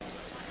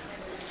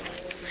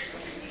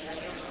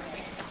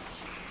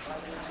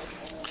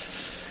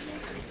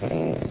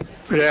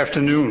Good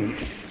afternoon.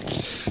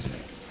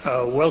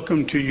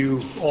 Welcome to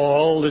you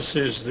all. This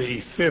is the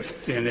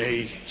fifth in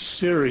a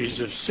series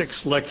of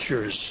 6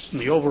 lectures.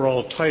 The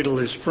overall title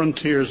is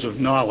Frontiers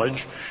of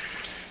Knowledge,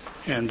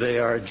 and they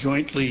are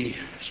jointly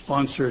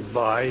sponsored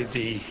by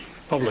the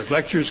Public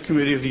Lectures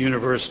Committee of the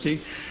University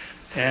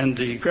and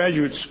the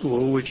Graduate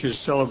School, which is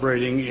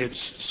celebrating its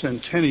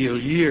centennial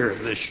year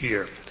this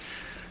year.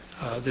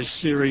 This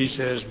series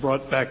has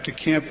brought back to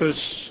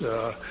campus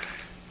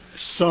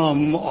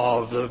some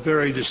of the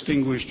very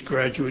distinguished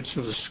graduates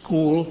of the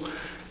school,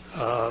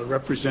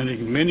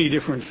 representing many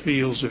different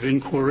fields of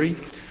inquiry,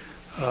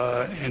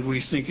 and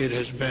we think it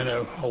has been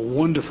a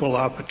wonderful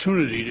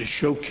opportunity to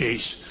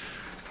showcase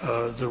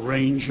the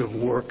range of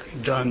work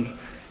done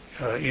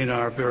in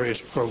our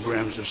various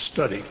programs of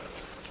study.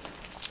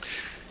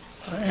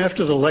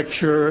 After the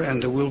lecture,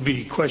 and there will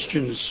be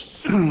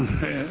questions,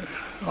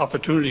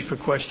 opportunity for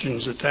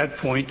questions at that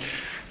point,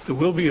 there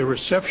will be a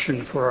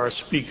reception for our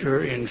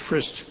speaker in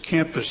Frist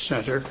Campus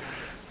Center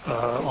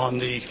on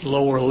the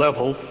lower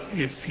level.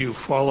 If you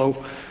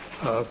follow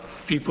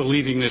people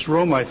leaving this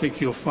room, I think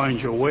you'll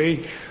find your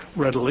way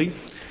readily.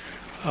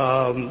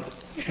 And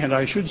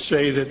I should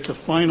say that the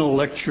final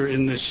lecture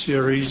in this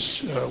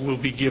series will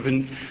be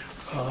given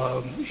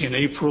in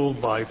April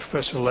by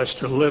Professor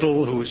Lester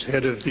Little, who is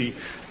head of the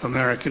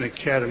American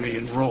Academy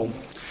in Rome.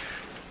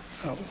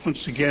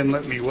 Once again,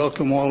 let me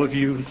welcome all of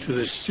you to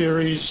this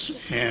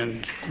series,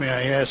 and may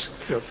I ask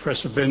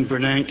Professor Ben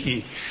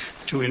Bernanke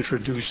to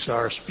introduce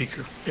our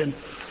speaker. Ben.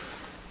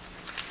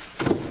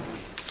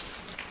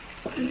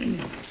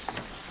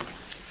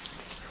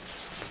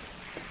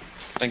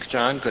 Thanks,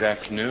 John. Good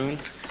afternoon.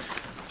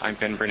 I'm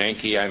Ben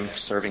Bernanke. I'm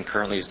serving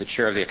currently as the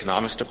chair of the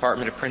Economics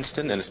Department at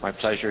Princeton, and it's my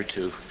pleasure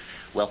to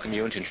welcome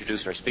you and to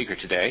introduce our speaker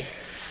today.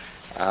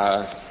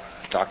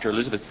 Dr.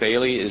 Elizabeth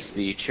Bailey is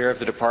the chair of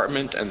the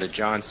department and the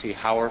John C.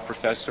 Hauer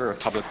Professor of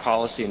Public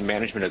Policy and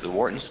Management at the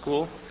Wharton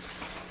School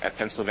at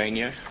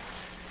Pennsylvania.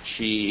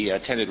 She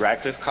attended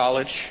Radcliffe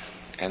College,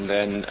 and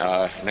then in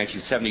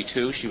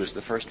 1972 she was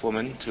the first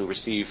woman to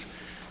receive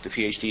the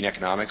PhD in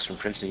economics from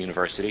Princeton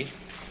University.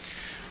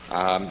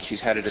 She's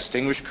had a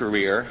distinguished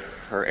career.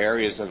 Her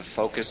areas of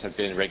focus have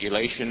been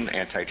regulation,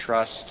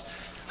 antitrust,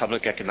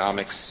 public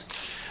economics,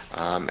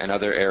 and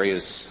other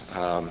areas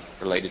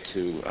related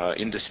to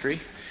industry.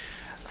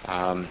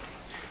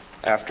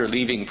 After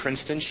leaving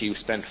Princeton, she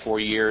spent 4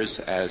 years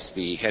as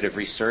the head of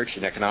research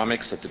in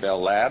economics at the Bell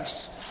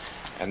Labs.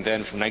 And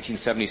then from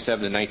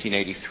 1977 to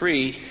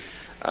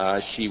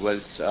 1983, she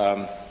was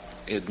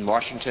in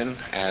Washington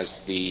as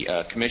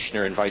the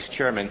commissioner and vice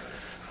chairman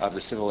of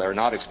the Civil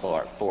Aeronautics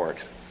Board.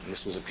 And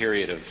this was a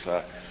period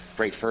of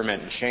great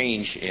ferment and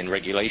change in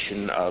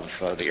regulation of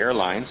the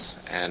airlines,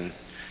 and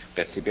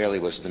Betsy Bailey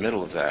was in the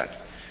middle of that.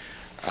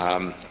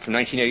 From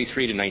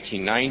 1983 to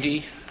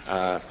 1990,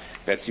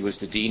 Betsy was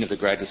the dean of the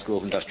Graduate School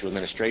of Industrial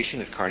Administration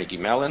at Carnegie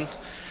Mellon.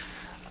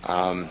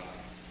 And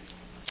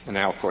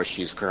now, of course,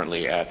 she's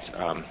currently at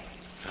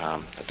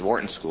the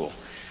Wharton School.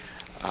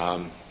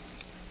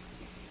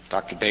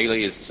 Dr.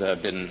 Bailey has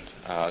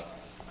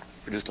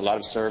produced a lot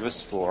of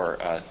service for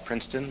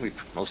Princeton. We're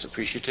most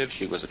appreciative.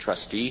 She was a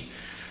trustee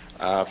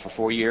for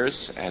 4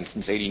 years, and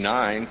since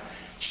 '89,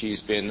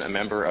 she's been a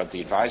member of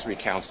the Advisory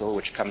Council,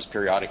 which comes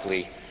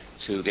periodically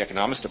to the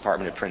Economics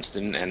Department at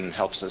Princeton and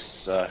helps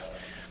us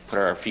put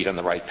our feet on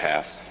the right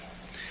path.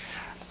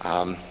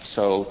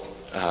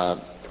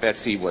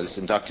 Betsy was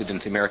inducted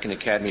into the American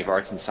Academy of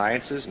Arts and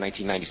Sciences in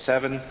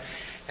 1997,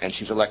 and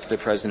she was elected the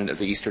president of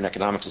the Eastern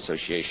Economics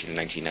Association in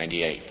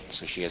 1998.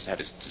 So she has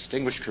had a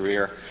distinguished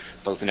career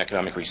both in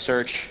economic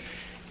research,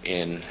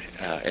 in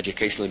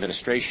educational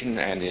administration,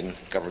 and in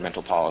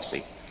governmental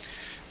policy.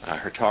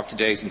 Her talk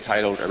today is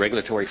entitled A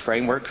Regulatory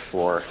Framework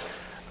for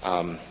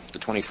the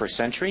 21st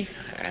Century,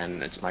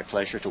 and it's my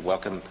pleasure to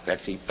welcome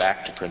Betsy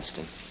back to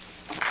Princeton.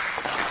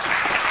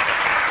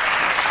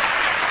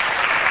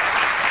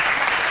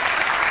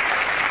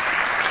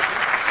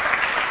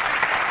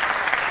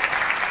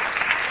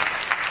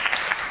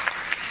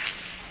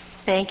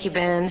 Thank you,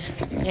 Ben.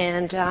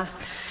 And I'm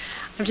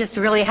just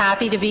really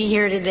happy to be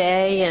here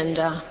today and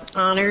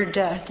honored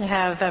to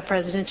have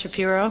President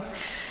Shapiro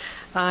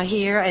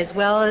here, as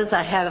well as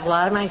I have a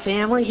lot of my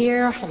family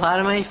here, a lot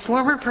of my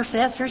former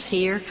professors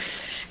here,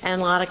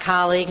 and a lot of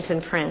colleagues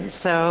and friends.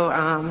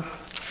 So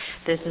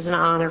this is an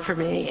honor for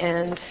me,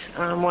 and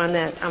one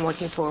that I'm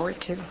looking forward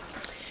to.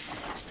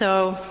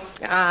 So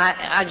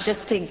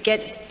just to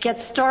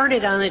get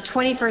started on the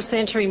 21st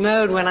century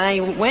mode, when I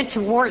went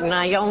to Wharton,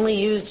 I only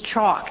used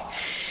chalk.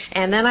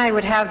 And then I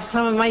would have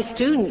some of my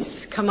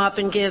students come up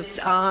and give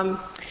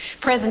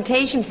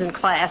presentations in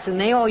class, and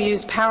they all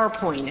used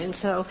PowerPoint. And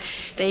so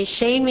they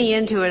shamed me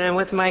into it. And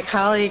with my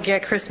colleague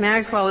Chris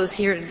Maxwell, who's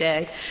here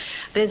today,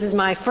 this is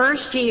my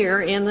first year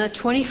in the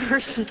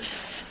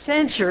 21st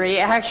century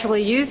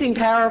actually using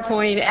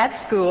PowerPoint at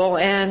school,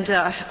 and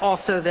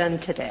also then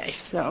today.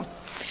 So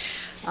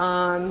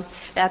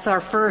that's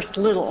our first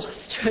little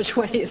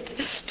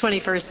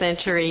 21st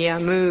century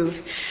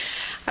move.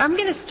 I'm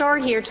going to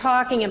start here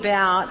talking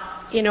about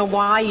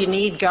why you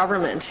need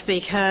government,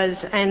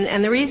 because,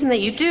 and the reason that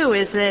you do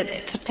is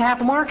that to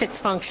have markets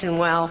function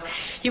well,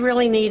 you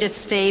really need a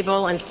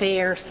stable and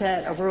fair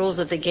set of rules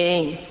of the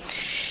game.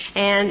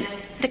 And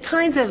the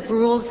kinds of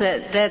rules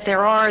that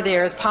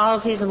there's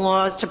policies and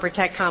laws to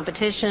protect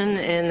competition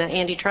in the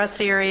antitrust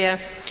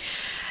area.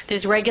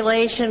 There's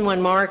regulation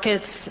when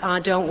markets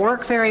don't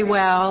work very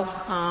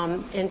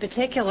well. In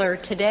particular,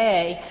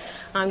 today,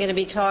 I'm going to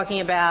be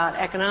talking about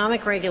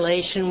economic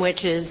regulation,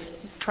 which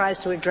tries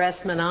to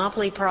address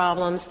monopoly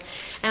problems,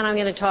 and I'm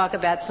going to talk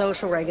about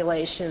social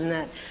regulation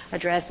that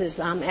addresses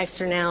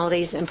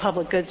externalities and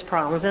public goods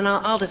problems, and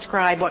I'll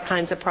describe what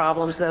kinds of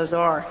problems those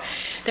are.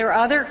 There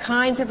are other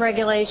kinds of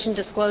regulation,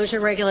 disclosure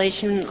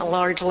regulation,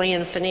 largely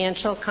in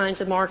financial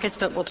kinds of markets,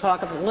 but we'll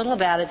talk a little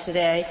about it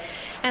today,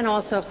 and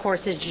also, of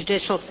course, a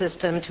judicial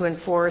system to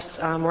enforce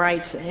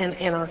rights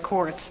in our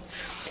courts.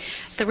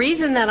 The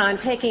reason that I'm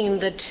picking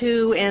the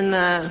two in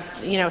the,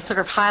 sort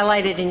of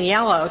highlighted in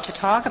yellow to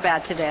talk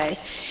about today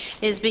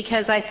is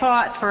because I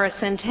thought for a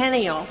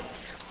centennial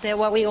that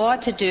what we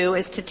ought to do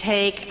is to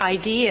take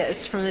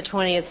ideas from the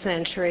 20th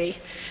century.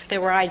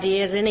 There were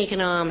ideas in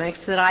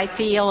economics that I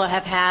feel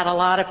have had a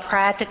lot of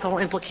practical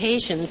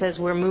implications as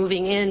we're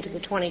moving into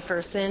the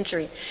 21st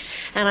century.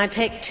 And I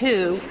picked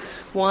two,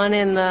 one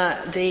in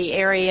the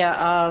area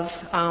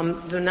of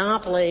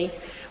monopoly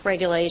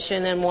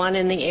regulation and one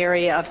in the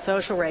area of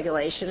social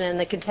regulation. And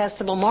the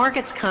contestable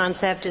markets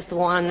concept is the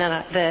one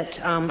that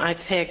I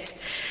picked.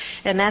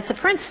 And that's a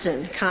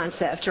Princeton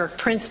concept, or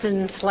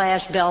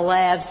Princeton/Bell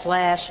Labs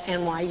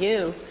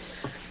 /NYU.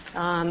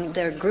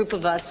 The group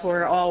of us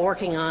were all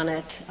working on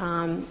it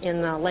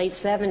in the late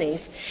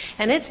 70s.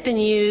 And it's been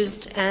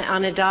used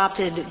and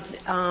adopted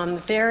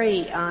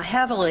very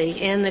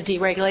heavily in the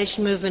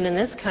deregulation movement in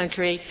this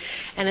country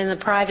and in the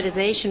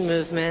privatization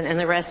movement in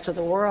the rest of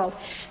the world.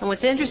 And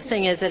what's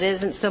interesting is it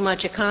isn't so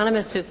much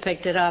economists who've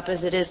picked it up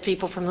as it is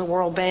people from the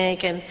World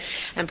Bank and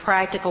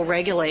practical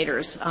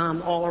regulators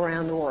all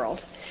around the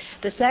world.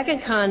 The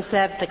second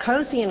concept, the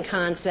Kosian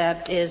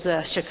concept, is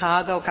a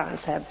Chicago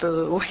concept,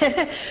 boo.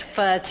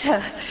 But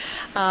you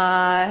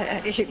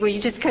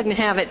just couldn't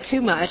have it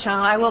too much.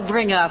 I will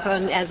bring up,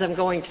 as I'm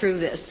going through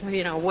this,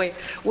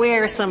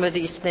 where some of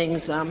these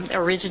things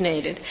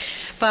originated.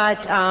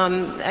 But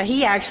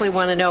he actually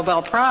won a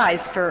Nobel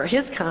Prize for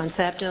his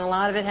concept, and a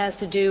lot of it has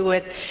to do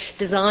with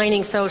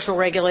designing social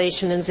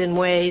regulations in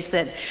ways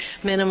that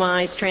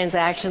minimize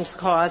transactions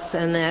costs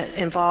and that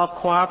involve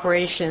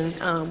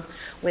cooperation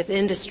with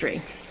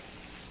industry.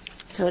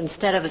 So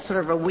instead of a sort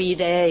of a we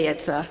they,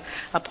 it's a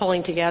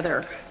pulling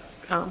together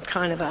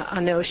kind of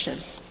a notion,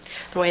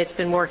 the way it's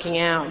been working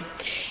out.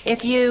 I'm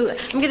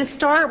going to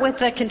start with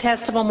the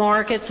contestable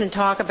markets and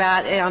talk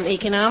about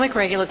economic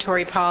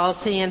regulatory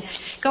policy and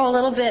go a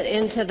little bit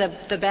into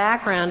the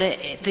background.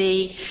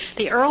 The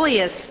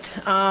earliest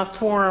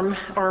form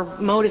or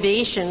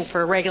motivation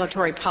for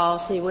regulatory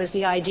policy was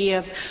the idea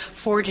of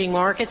forging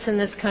markets in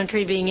this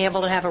country, being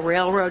able to have a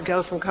railroad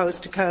go from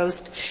coast to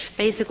coast,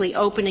 basically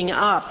opening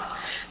up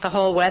the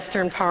whole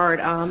western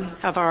part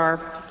of our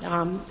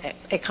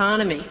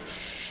economy.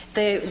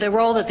 The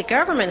role that the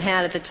government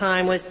had at the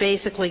time was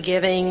basically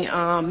giving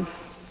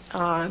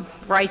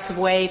rights of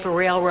way for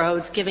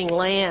railroads, giving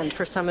land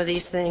for some of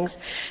these things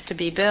to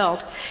be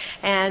built.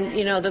 And,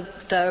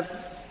 the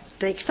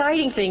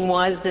exciting thing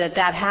was that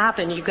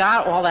happened. You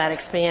got all that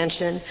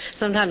expansion,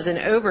 sometimes an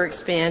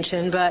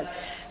over-expansion, but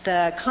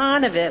the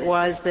con of it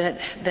was that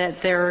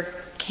there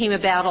came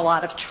about a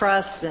lot of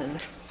trusts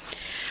and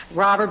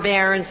robber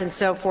barons and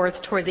so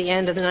forth toward the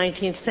end of the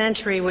 19th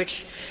century,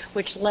 which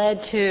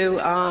led to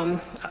a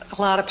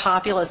lot of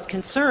populist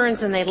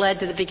concerns, and they led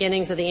to the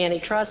beginnings of the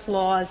antitrust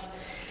laws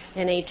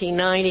in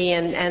 1890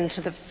 and to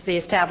the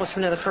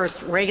establishment of the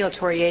first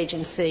regulatory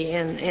agency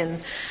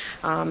in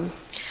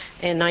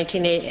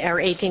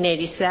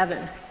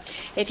 1887.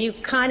 If you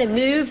kind of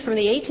move from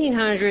the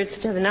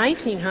 1800s to the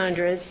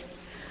 1900s,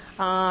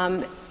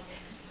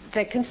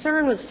 the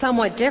concern was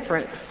somewhat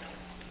different.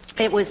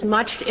 It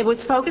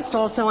was focused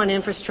also on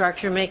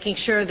infrastructure, making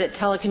sure that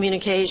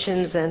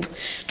telecommunications and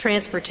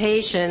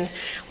transportation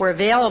were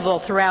available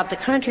throughout the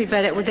country,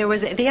 but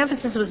the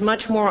emphasis was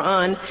much more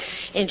on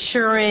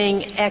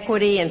ensuring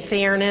equity and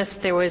fairness.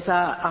 There was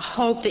a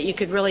hope that you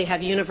could really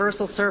have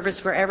universal service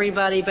for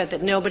everybody, but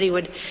that nobody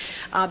would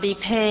be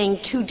paying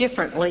too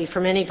differently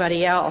from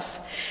anybody else.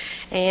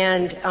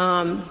 And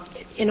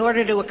in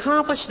order to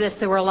accomplish this,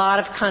 there were a lot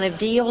of kind of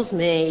deals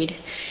made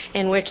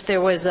in which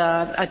there was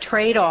a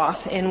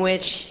trade-off in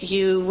which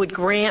you would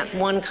grant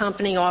one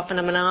company often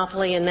a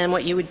monopoly, and then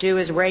what you would do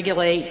is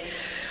regulate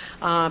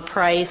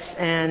price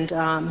and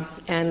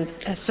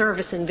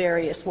service in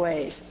various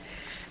ways.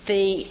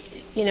 The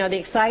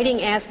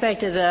exciting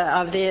aspect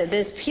of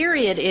this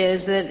period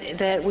is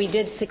that we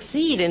did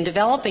succeed in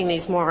developing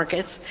these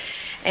markets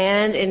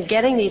and in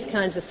getting these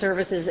kinds of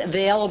services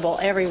available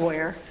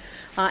everywhere.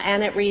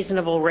 And at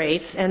reasonable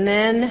rates. And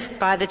then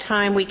by the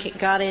time we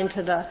got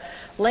into the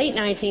late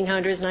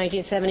 1900s,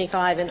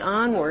 1975 and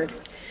onward,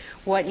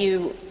 What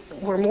you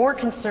were more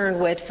concerned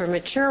with for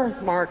mature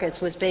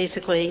markets was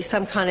basically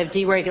some kind of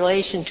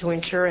deregulation to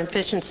ensure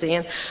efficiency.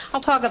 And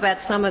I'll talk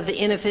about some of the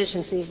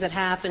inefficiencies that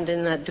happened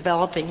in the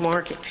developing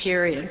market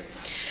period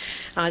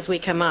as we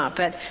come up.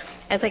 But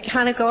as I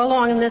kind of go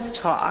along in this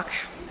talk,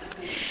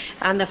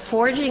 on the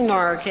forging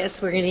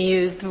markets, we're going to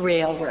use the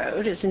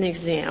railroad as an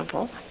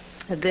example.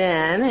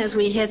 Then, as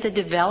we hit the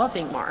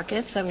developing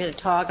markets, I'm going to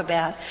talk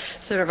about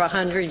sort of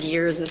 100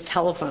 years of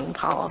telephone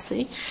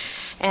policy.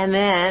 And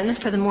then,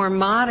 for the more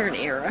modern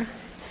era,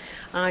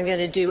 I'm going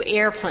to do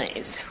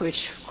airplanes,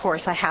 which, of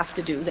course, I have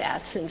to do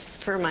that since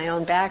for my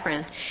own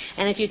background.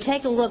 And if you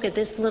take a look at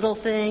this little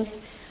thing,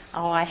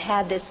 I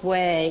had this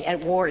way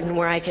at Wharton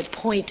where I could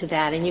point to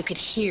that and you could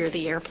hear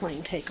the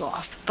airplane take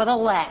off. But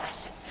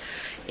alas,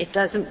 it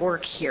doesn't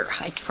work here.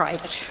 I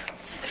tried it.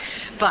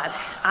 But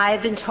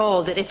I've been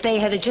told that if they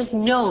had just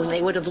known,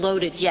 they would have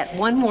loaded yet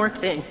one more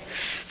thing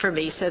for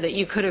me so that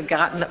you could have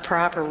gotten the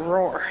proper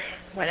roar,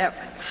 whatever.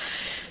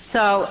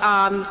 So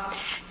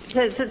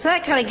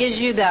that kind of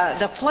gives you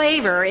the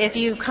flavor. If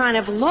you kind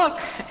of look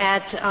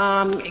at,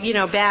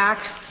 back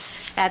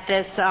at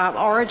this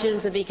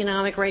origins of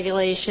economic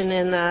regulation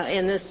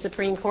in this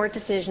Supreme Court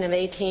decision of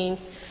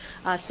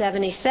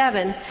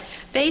 1877,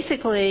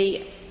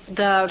 basically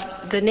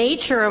the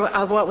nature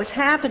of what was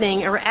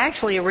happening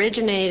actually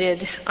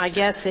originated, I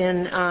guess,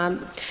 can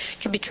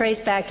be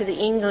traced back to the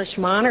English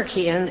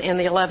monarchy in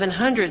the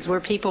 1100s, where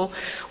people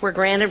were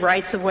granted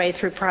rights of way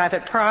through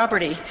private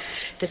property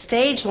to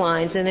stage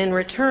lines, and in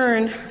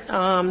return,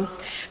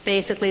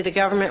 basically the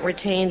government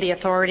retained the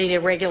authority to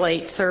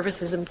regulate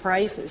services and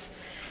prices.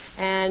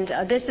 And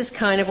this is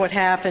kind of what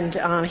happened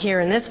here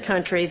in this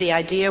country. The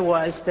idea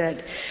was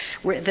that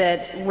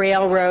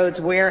railroads,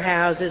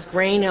 warehouses,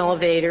 grain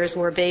elevators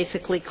were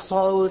basically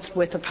clothed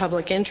with the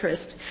public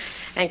interest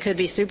and could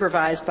be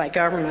supervised by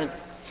government.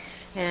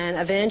 And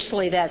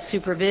eventually that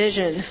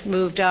supervision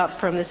moved up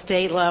from the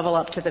state level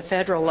up to the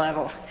federal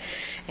level.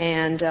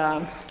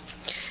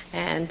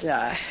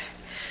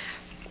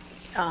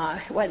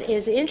 What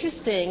is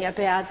interesting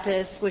about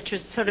this, which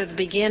was sort of the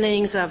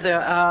beginnings of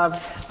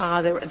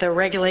the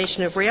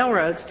regulation of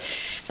railroads,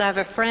 is I have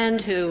a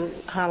friend who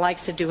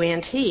likes to do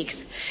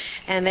antiques,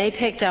 and they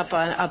picked up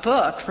a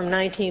book from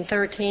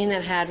 1913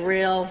 that had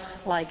real,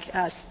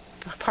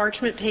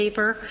 parchment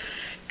paper,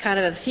 kind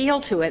of a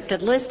feel to it,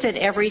 that listed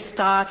every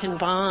stock and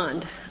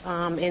bond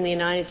in the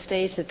United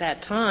States at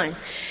that time.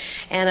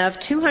 And of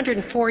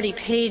 240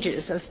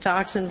 pages of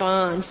stocks and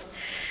bonds,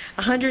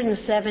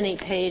 170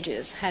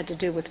 pages had to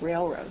do with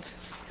railroads.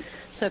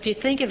 So if you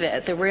think of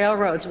it, the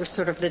railroads were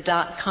sort of the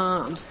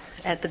dot-coms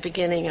at the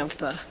beginning of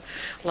the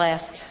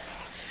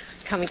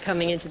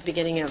coming into the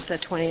beginning of the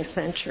 20th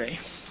century.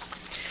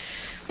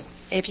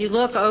 If you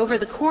look over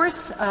the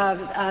course of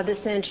the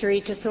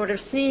century to sort of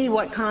see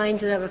what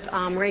kinds of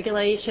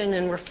regulation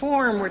and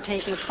reform were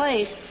taking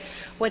place,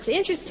 what's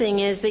interesting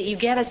is that you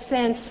get a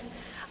sense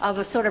of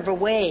a sort of a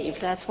wave.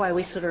 That's why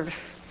we sort of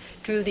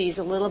drew these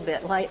a little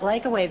bit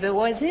like a wave. But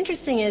what's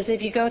interesting is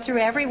if you go through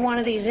every one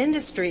of these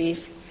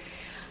industries,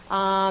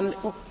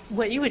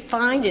 what you would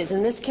find is,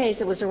 in this case,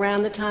 it was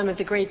around the time of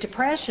the Great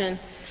Depression,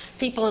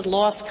 people had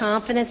lost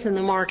confidence in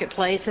the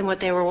marketplace, and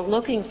what they were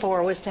looking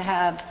for was to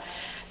have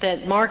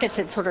that markets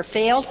had sort of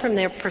failed from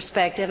their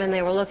perspective, and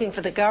they were looking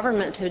for the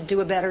government to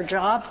do a better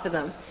job for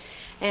them.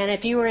 And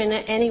if you were in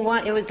any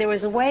one, there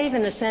was a wave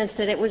in the sense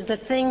that it was the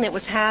thing that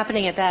was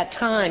happening at that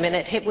time, and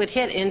it would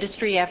hit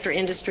industry after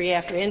industry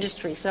after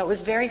industry. So it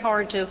was very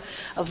hard to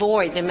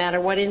avoid, no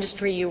matter what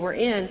industry you were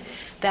in.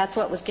 That's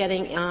what was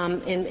getting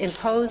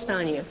imposed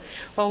on you.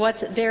 Well,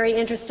 what's very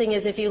interesting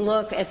is if you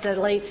look at the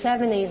late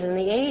 70s and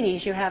the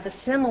 80s, you have a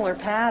similar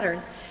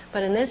pattern.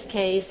 But in this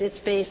case, it's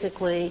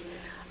basically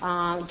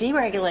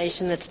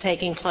deregulation that's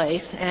taking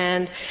place.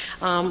 And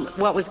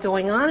what was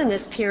going on in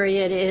this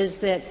period is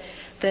that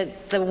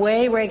the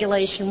way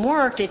regulation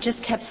worked, it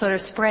just kept sort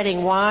of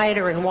spreading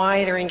wider and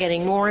wider and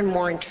getting more and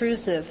more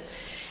intrusive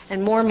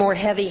and more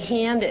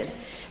heavy-handed.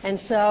 And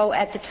so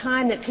at the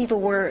time that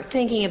people were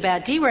thinking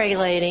about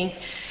deregulating,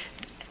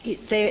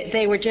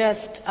 they were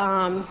just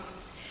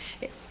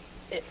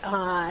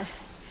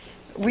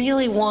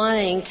really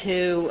wanting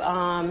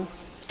to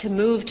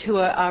move to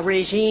a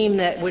regime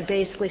that would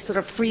basically sort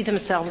of free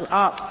themselves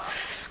up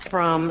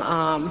from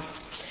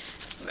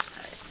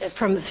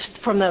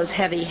those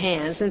heavy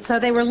hands. And so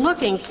they were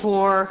looking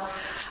for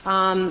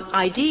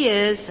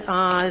ideas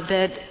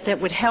that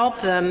would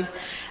help them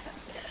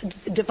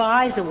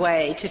devise a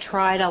way to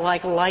try to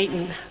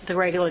lighten the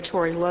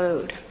regulatory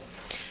load.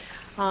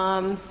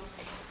 Until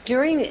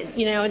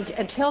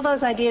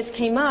those ideas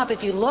came up,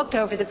 if you looked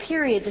over the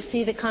period to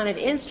see the kind of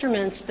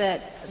instruments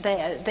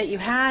that you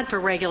had for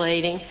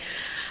regulating,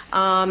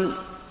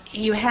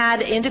 you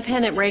had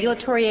independent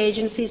regulatory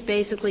agencies,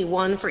 basically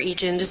one for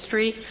each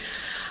industry.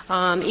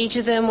 Each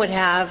of them would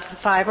have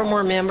 5 or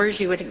more members.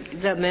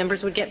 The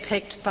members would get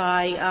picked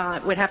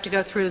would have to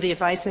go through the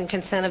advice and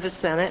consent of the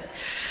Senate.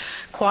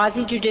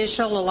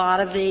 Quasi-judicial, a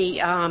lot of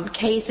the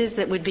cases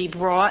that would be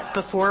brought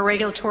before a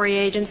regulatory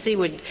agency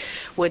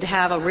would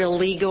have a real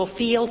legal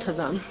feel to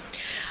them.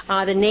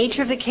 The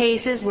nature of the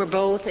cases were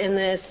both in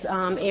this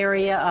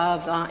area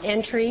of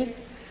entry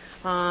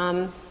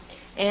and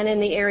in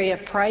the area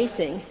of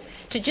pricing.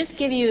 To just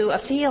give you a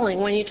feeling,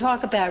 when you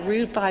talk about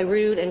route by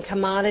route and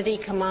commodity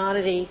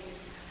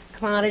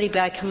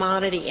by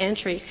commodity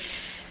entry,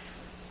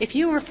 if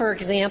you were, for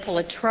example,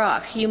 a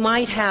truck, you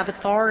might have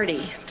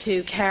authority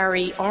to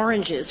carry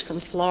oranges from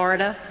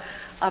Florida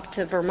up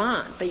to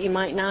Vermont, but you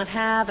might not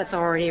have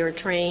authority or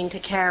train to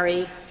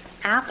carry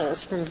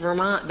apples from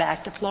Vermont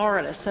back to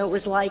Florida. So it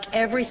was like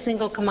every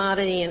single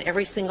commodity in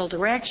every single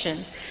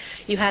direction,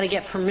 you had to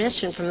get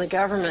permission from the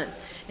government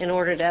in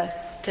order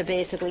to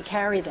basically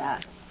carry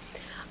that.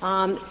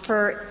 When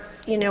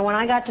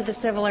I got to the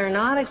Civil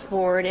Aeronautics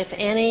Board, if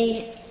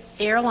any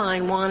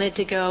airline wanted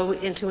to go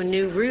into a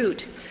new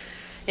route,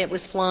 it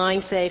was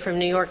flying, say, from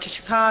New York to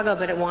Chicago,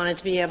 but it wanted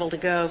to be able to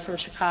go from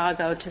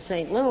Chicago to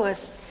St.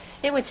 Louis,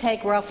 it would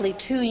take roughly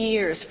 2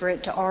 years for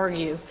it to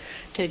argue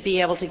to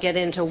be able to get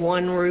into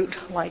one route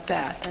like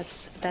that.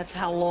 That's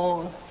how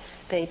long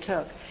they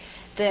took.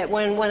 That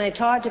when I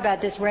talked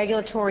about this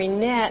regulatory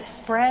net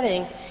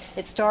spreading,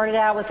 it started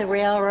out with the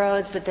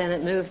railroads, but then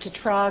it moved to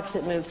trucks,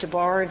 it moved to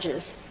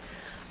barges.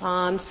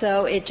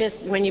 So it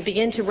just, when you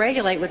begin to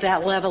regulate with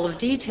that level of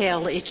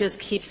detail, it just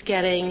keeps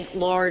getting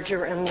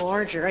larger and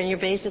larger, and you're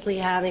basically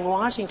having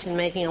Washington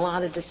making a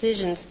lot of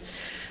decisions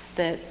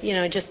that,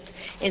 just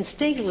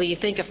instinctively you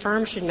think a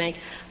firm should make.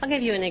 I'll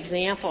give you an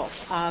example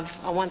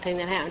of one thing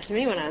that happened to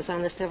me when I was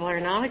on the Civil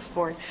Aeronautics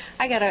Board.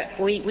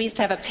 We used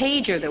to have a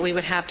pager that we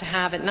would have to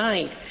have at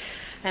night,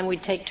 and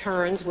we'd take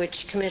turns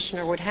which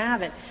commissioner would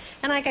have it.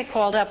 And I got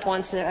called up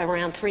once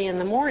around 3 in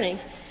the morning,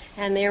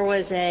 and there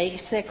was a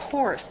sick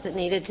horse that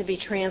needed to be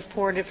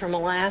transported from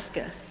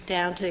Alaska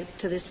down to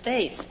the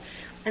States.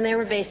 And they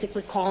were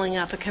basically calling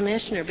up a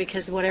commissioner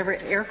because whatever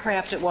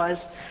aircraft it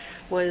was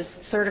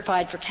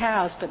certified for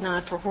cows but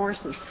not for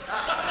horses.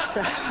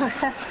 So,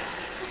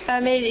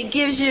 it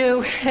gives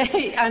you,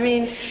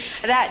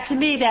 that to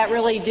me, that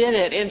really did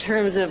it in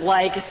terms of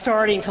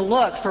starting to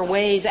look for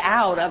ways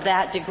out of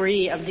that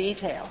degree of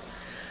detail.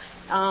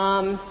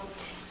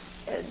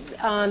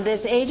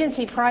 This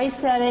agency price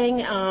setting,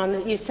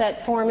 you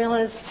set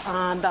formulas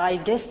by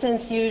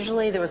distance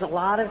usually. There was a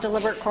lot of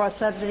deliberate cross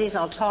subsidies.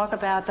 I'll talk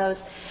about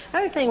those.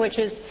 Another thing which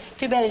is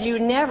too bad is you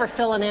would never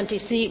fill an empty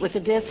seat with a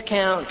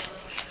discount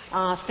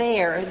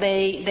fare.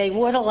 They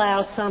would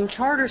allow some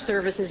charter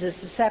services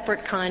as a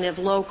separate kind of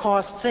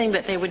low-cost thing,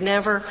 but they would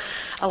never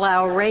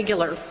allow a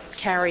regular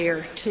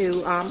carrier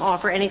to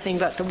offer anything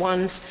but the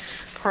one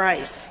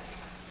price.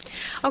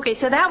 Okay,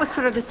 so that was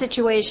sort of the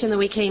situation that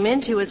we came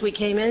into as we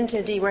came into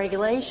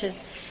deregulation.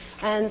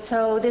 And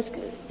so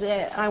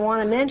I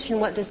want to mention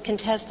what this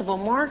contestable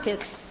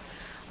markets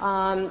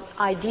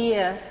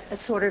idea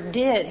sort of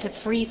did to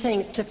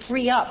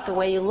free up the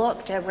way you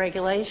looked at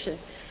regulation.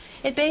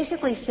 It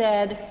basically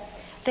said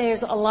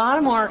there's a lot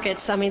of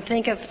markets.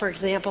 Think of, for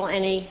example,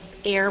 any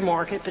air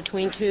market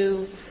between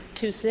two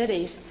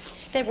cities,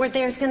 where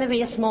there's going to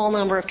be a small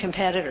number of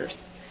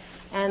competitors.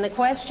 And the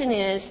question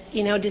is,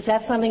 does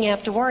that something you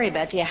have to worry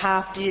about?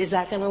 Is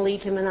that going to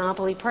lead to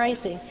monopoly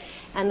pricing?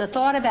 And the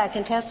thought about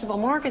contestable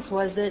markets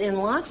was that in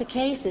lots of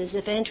cases,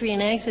 if entry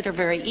and exit are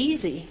very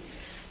easy,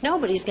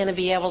 nobody's going to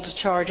be able to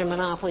charge a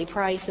monopoly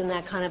price in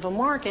that kind of a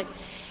market.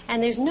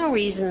 And there's no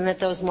reason that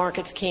those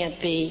markets can't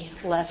be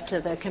left to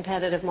the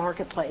competitive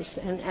marketplace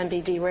and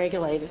be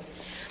deregulated.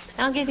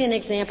 I'll give you an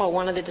example.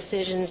 One of the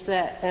decisions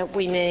that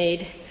we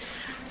made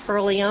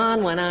early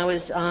on when I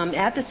was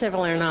at the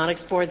Civil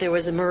Aeronautics Board, there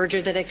was a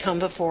merger that had come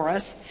before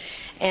us,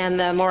 and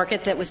the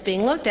market that was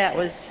being looked at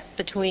was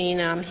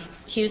between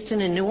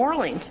Houston and New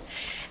Orleans.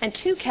 And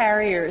two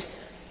carriers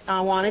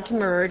wanted to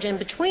merge, and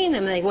between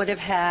them they would have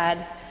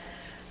had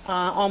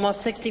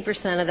almost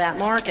 60% of that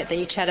market. They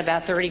each had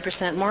about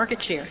 30%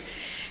 market share.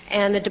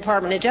 And the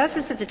Department of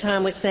Justice at the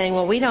time was saying,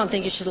 well, we don't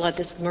think you should let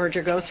this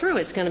merger go through.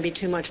 It's going to be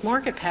too much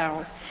market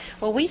power.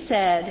 Well, we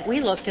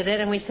looked at it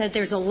and we said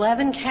there's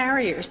 11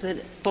 carriers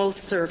that both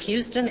serve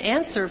Houston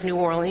and serve New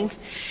Orleans.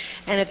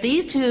 And if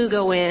these two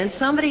go in,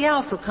 somebody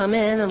else will come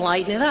in and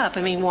lighten it up.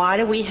 Why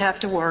do we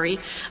have to worry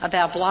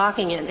about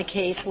blocking it in a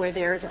case where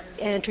there's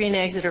entry and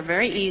exit are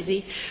very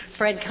easy?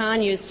 Alfred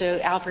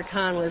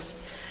Kahn was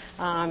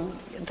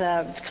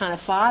the kind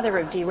of father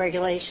of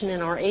deregulation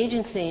in our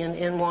agency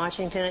in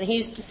Washington, and he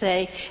used to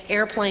say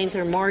airplanes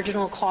are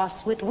marginal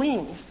costs with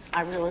wings.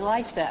 I really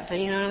liked that, but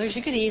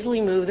you could easily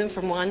move them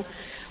from one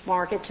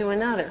market to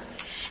another.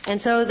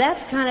 And so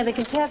that's kind of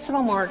a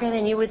contestable market,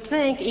 and you would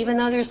think, even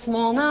though there's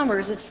small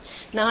numbers, it's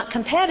not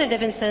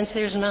competitive in the sense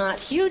there's not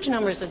huge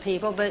numbers of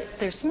people, but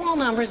there's small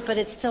numbers, but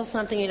it's still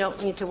something you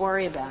don't need to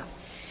worry about.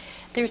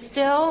 There's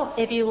still,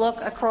 if you look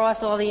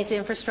across all these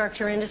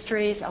infrastructure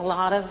industries, a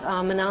lot of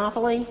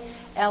monopoly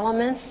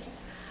elements.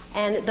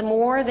 And the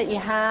more that you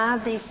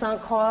have these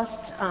sunk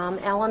cost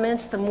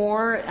elements, the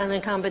more an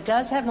incumbent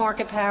does have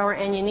market power,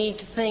 and you need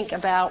to think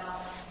about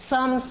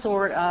some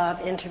sort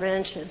of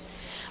intervention.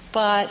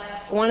 But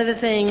one of the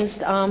things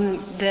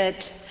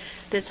that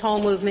this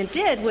whole movement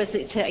did was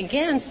to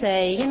again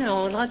say,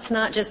 let's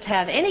not just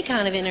have any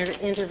kind of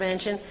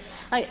intervention.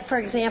 Like, for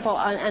example,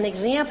 an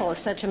example of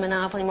such a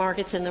monopoly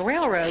markets in the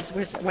railroads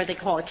was what they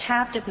call a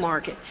captive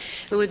market.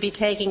 It would be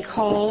taking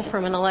coal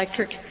from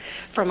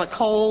a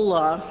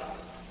coal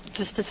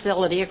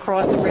facility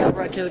across the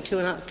railroad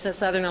to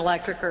Southern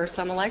Electric or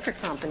some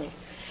electric company.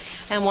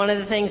 And one of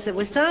the things that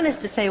was done is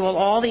to say, well,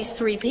 all these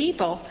three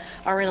people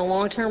are in a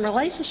long-term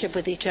relationship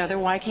with each other.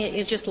 Why can't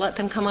you just let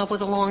them come up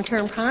with a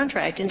long-term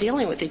contract in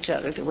dealing with each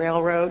other? The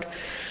railroad,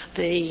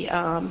 the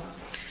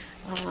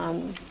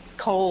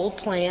coal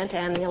plant,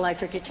 and the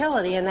electric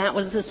utility. And that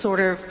was the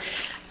sort of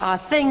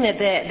thing that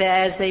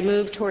as they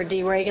moved toward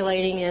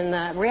deregulating in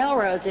the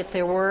railroads, if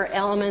there were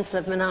elements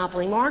of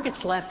monopoly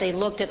markets left, they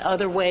looked at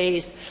other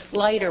ways,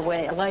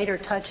 lighter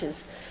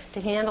touches to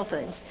handle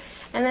things.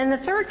 And then the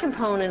third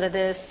component of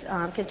this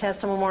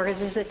contestable markets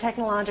is that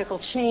technological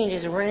change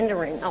is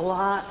rendering a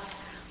lot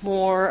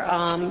more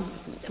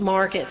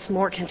markets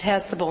more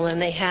contestable than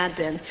they had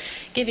been.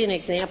 I'll give you an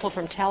example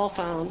from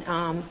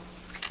telephone.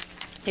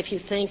 If you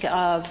think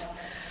of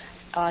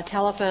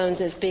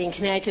telephones as being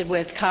connected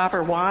with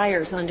copper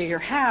wires under your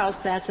house,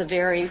 that's a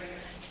very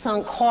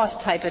sunk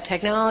cost type of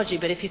technology.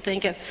 But if you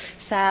think of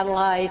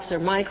satellites or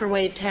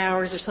microwave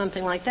towers or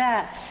something like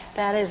that,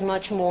 that is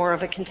much more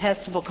of a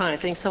contestable kind of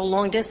thing. So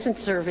long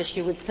distance service,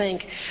 you would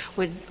think,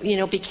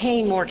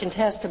 became more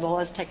contestable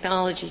as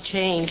technology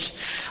changed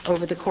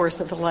over the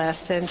course of the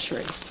last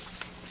century.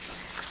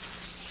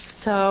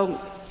 So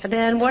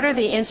then what are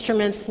the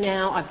instruments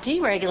now of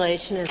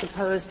deregulation as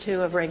opposed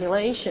to of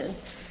regulation?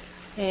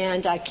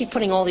 And I keep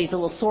putting all these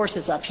little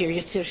sources up here.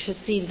 You should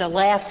see the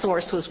last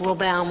source was Will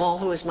Baumol,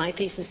 who was my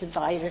thesis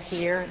advisor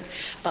here, and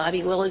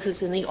Bobby Willett,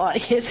 who's in the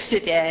audience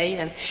today,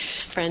 and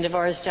a friend of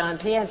ours, John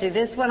Panzer.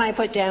 This one I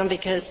put down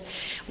because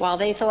while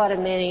they thought of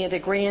many of the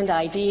grand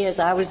ideas,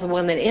 I was the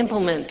one that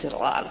implemented a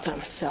lot of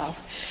them. So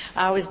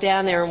I was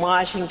down there in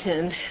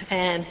Washington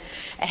and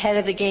ahead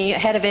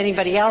of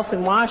anybody else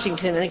in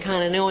Washington and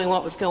kind of knowing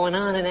what was going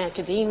on in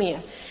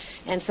academia.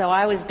 And so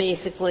I was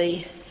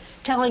basically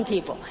telling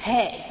people,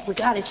 hey, we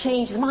got to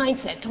change the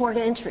mindset toward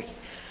entry.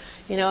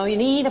 You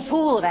need a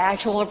pool of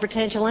actual or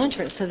potential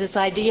entrants. So this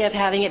idea of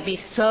having it be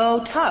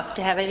so tough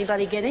to have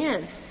anybody get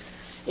in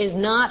is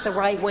not the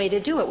right way to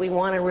do it. We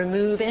want to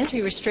remove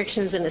entry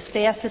restrictions as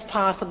fast as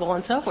possible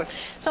and so forth.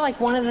 So like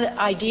one of the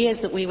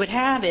ideas that we would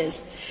have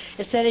is,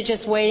 instead of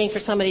just waiting for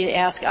somebody to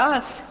ask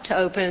us to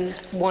open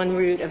one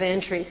route of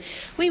entry,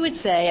 we would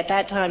say at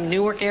that time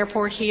Newark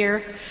Airport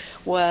here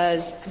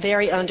was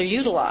very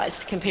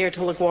underutilized compared to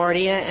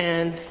LaGuardia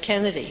and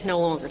Kennedy. No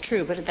longer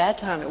true, but at that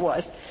time it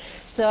was.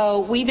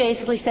 So we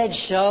basically said,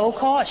 show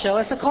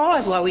us a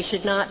cause why we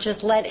should not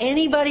just let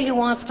anybody who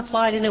wants to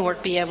fly to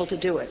Newark be able to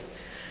do it.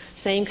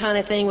 Same kind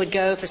of thing would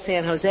go for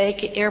San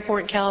Jose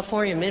Airport in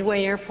California,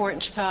 Midway Airport in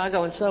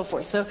Chicago, and so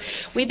forth. So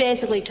we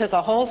basically took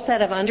a whole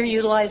set of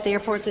underutilized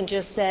airports and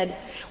just said,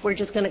 we're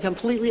just going to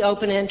completely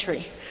open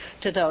entry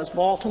to those,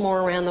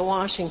 Baltimore around the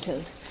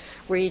Washington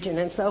region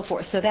and so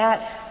forth. So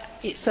that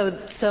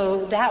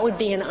would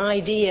be an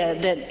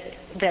idea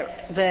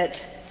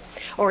that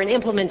or an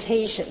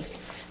implementation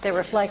that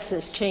reflects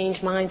this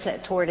change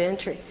mindset toward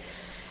entry.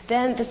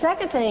 Then the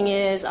second thing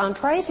is on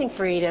pricing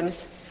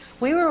freedoms,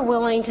 we were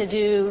willing to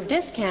do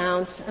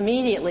discounts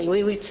immediately.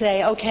 We would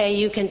say, okay,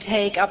 you can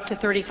take up to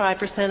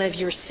 35% of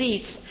your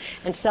seats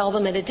and sell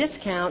them at a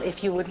discount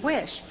if you would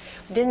wish.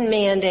 We didn't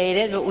mandate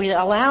it, but we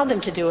allowed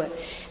them to do it.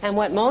 And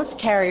what most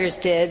carriers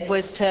did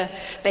was to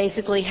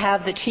basically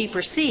have the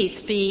cheaper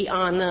seats be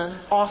on the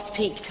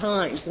off-peak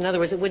times. In other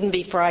words, it wouldn't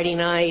be Friday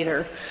night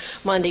or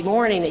Monday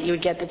morning that you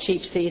would get the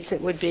cheap seats.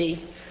 It would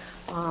be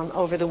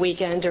over the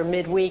weekend or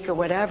midweek or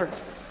whatever.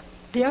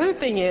 The other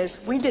thing is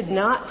we did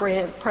not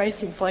grant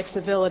pricing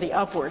flexibility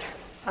upward.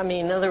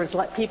 In other words,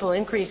 let people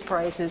increase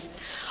prices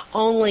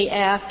only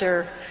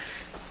after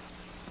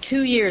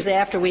 2 years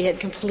after we had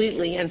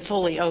completely and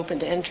fully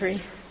opened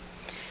entry.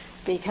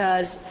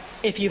 Because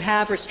if you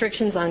have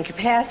restrictions on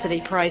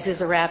capacity,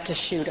 prices are apt to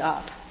shoot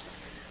up.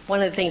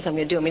 One of the things I'm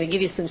going to do, I'm going to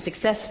give you some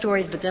success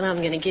stories, but then I'm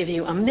going to give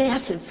you a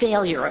massive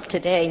failure of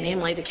today,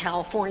 namely the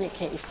California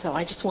case. So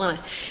I just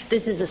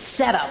this is a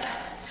setup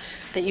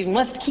that you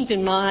must keep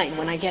in mind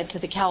when I get to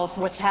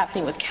what's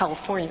happening with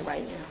California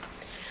right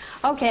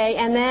now. Okay,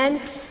 and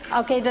then,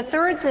 the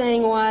third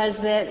thing was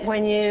that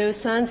when you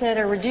sunset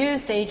or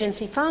reduced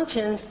agency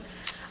functions,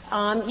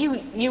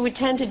 you would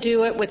tend to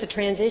do it with a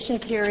transition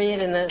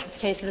period. In the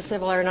case of the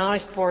Civil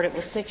Aeronautics Board, it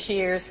was 6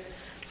 years.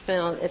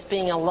 It's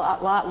being a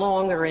lot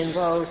longer in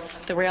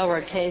both the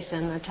railroad case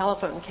and the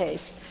telephone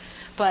case.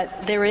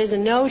 But there is a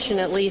notion,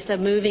 at least, of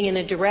moving in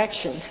a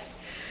direction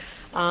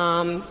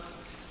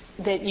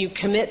that you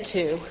commit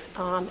to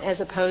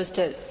as opposed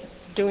to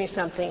doing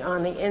something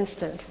on the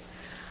instant.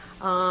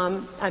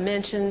 I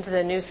mentioned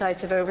the new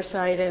sites of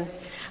oversight and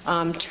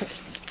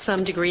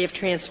some degree of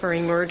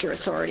transferring merger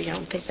authority. I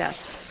don't think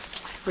that's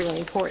really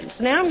important.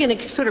 So now I'm going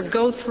to sort of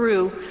go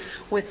through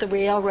with the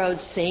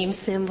railroad same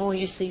symbol.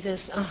 You see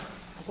this? Oh,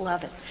 I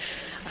love it.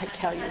 I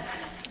tell you,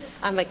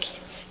 I'm a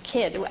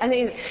kid.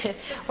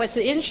 What's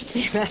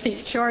interesting about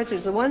these charts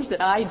is the ones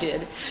that I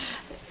did.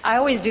 I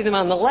always do them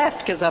on the left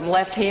because I'm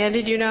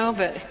left-handed,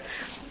 but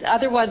the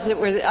other ones that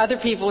other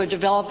people are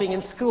developing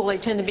in school, they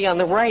tend to be on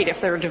the right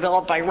if they're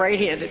developed by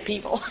right-handed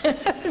people.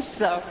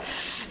 So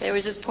it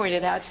was just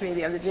pointed out to me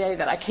the other day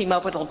that I came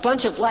up with a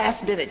bunch of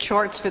last-minute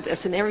charts for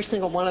this, and every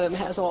single one of them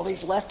has all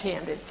these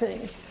left-handed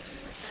things.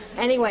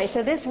 Anyway,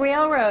 so this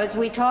railroads,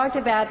 we talked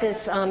about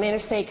this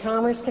Interstate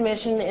Commerce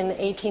Commission in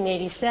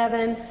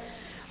 1887,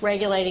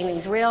 regulating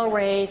these rail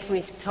rates.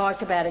 We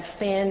talked about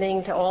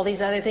expanding to all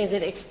these other things. The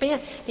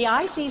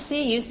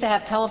ICC used to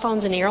have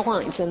telephones and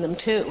airlines in them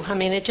too. I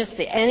mean,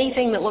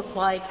 anything that looked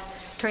like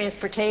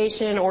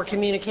transportation or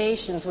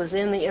communications was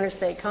in the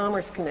Interstate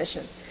Commerce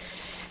Commission.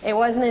 It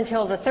wasn't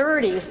until the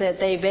 30s that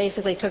they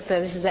basically took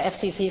this is the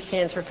FCC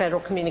stands for Federal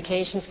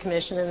Communications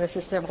Commission, and this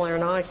is Civil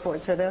Aeronautics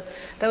Board. So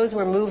those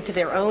were moved to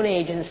their own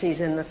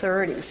agencies in the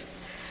 30s.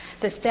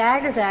 The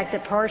Staggers Act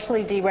that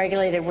partially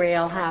deregulated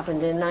rail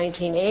happened in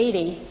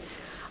 1980,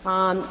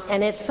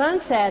 and it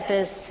sunset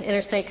this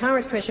Interstate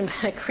Commerce Commission,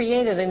 but it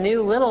created a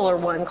new littler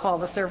one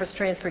called the Surface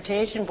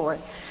Transportation Board.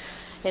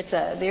 This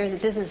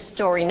is a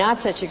story,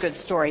 not such a good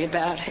story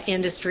about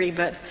industry,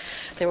 but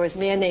there was a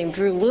man named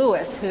Drew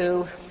Lewis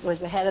who was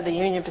the head of the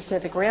Union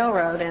Pacific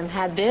Railroad and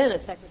had been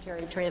a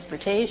Secretary of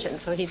Transportation,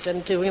 so he'd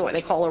been doing what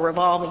they call a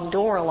revolving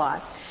door a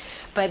lot.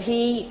 But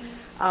he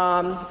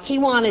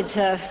wanted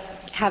to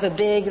have a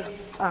big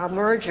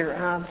merger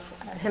of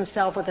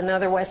himself with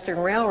another Western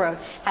railroad,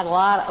 had a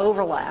lot of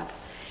overlap.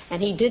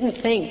 And he didn't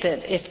think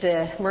that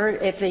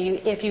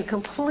if you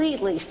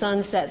completely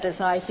sunset this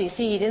ICC,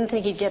 he didn't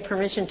think he'd get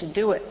permission to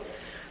do it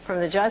from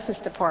the Justice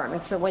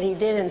Department. So what he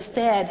did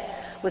instead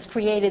was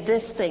created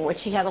this thing,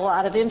 which he had a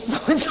lot of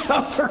influence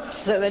over,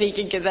 so that he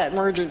could get that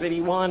merger that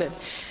he wanted.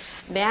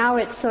 Now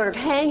it's sort of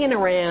hanging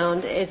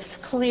around. It's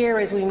clear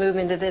as we move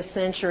into this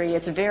century,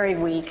 it's very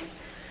weak.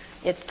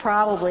 It's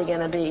probably going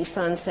to be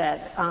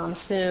sunset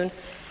soon.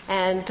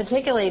 And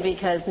particularly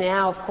because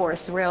now, of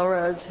course, the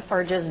railroads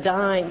are just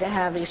dying to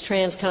have these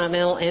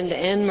transcontinental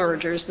end-to-end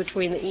mergers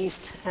between the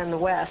East and the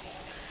West.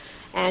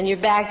 And you're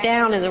back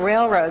down in the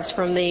railroads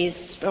from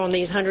these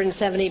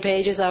 170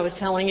 pages I was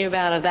telling you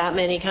about of that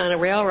many kind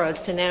of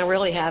railroads to now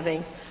really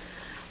having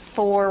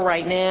 4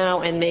 right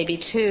now and maybe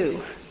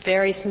 2.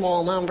 Very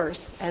small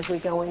numbers as we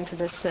go into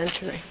this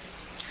century.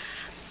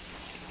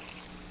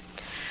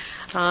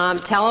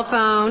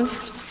 Telephone.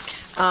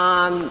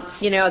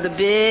 The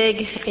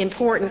big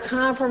important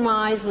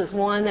compromise was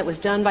one that was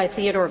done by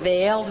Theodore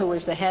Vail, who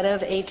was the head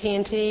of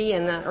AT&T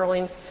in the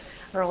early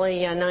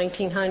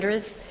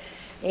 1900s.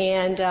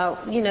 And,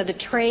 the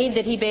trade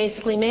that he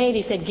basically made,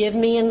 he said, give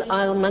me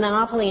a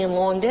monopoly in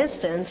long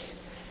distance,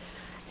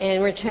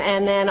 and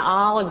then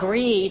I'll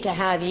agree to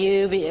have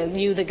you,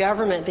 the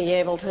government, be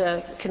able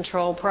to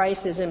control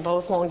prices in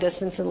both long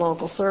distance and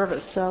local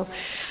service. So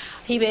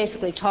he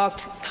basically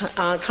talked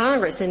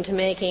Congress into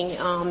making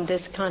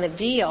this kind of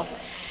deal.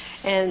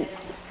 And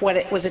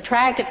what was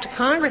attractive to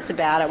Congress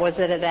about it was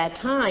that at that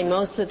time,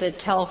 most of the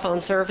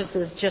telephone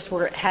services just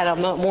had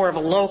more of a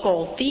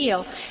local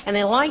feel, and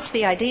they liked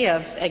the idea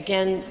of,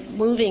 again,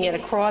 moving it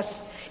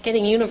across,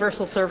 getting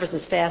universal service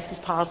as fast as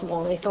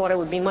possible, and they thought it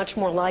would be much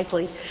more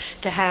likely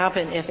to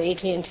happen if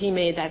AT&T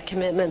made that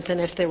commitment than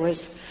if there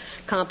was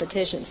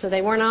competition. So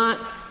they were not...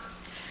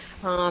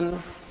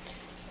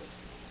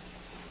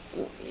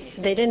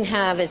 they didn't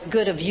have as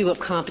good a view of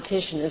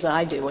competition as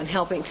I do in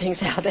helping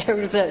things out.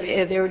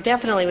 There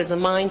definitely was the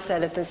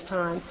mindset at this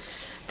time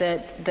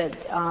that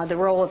the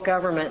role of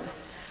government,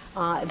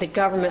 the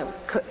government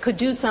could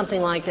do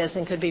something like this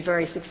and could be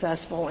very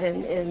successful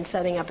in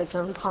setting up its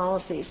own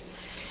policies.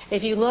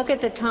 If you look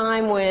at the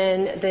time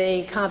when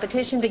the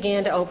competition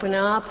began to open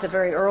up, the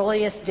very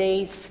earliest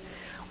dates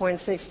were in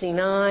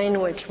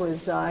 '69, which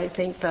was, I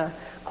think, the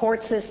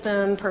court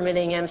system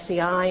permitting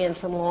MCI in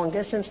some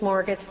long-distance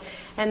markets.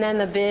 And then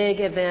the big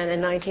event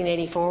in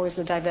 1984 was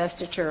the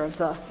divestiture of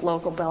the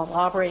local belt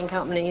operating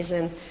companies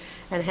and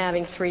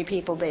having 3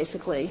 people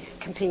basically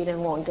compete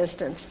in long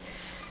distance.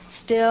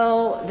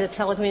 Still, the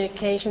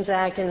Telecommunications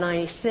Act in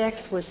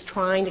 '96 was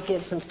trying to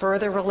give some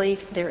further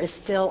relief. There is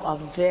still a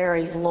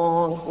very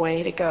long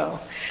way to go.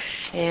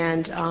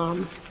 And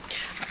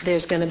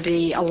there's going to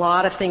be a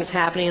lot of things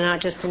happening,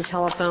 not just in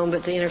telephone,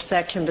 but the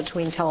intersection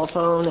between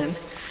telephone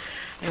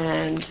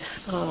and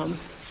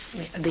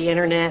the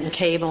internet and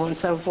cable and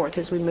so forth.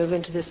 As we move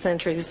into this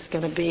century, this is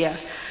going to be a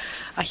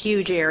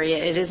huge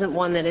area. It isn't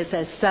one that is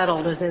as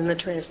settled as in the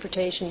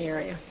transportation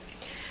area.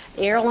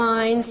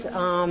 Airlines,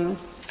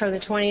 from the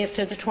 20th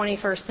to the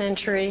 21st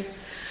century,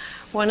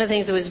 one of the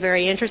things that was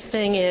very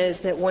interesting is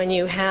that when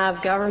you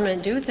have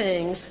government do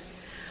things,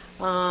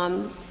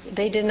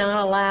 they did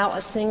not allow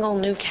a single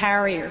new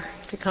carrier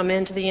to come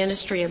into the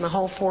industry in the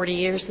whole 40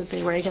 years that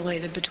they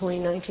regulated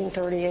between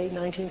 1938 and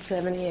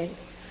 1978.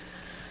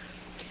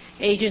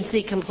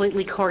 Agency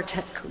completely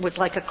was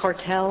like a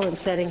cartel in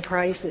setting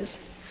prices.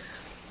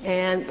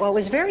 And what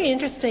was very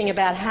interesting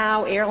about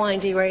how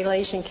airline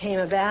deregulation came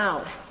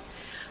about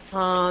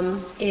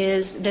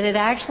is that it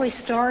actually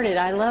started,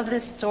 I love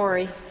this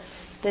story,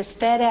 this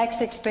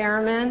FedEx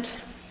experiment.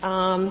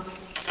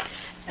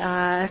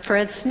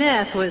 Fred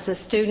Smith was a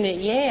student at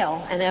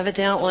Yale, and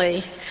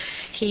evidently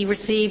he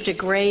received a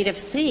grade of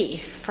C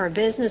for a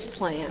business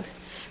plan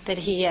that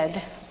he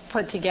had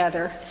put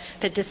together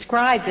that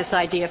described this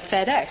idea of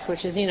FedEx,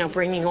 which is,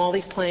 bringing all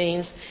these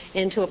planes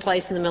into a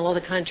place in the middle of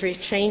the country,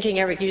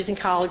 using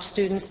college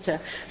students to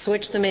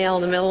switch the mail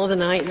in the middle of the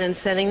night and then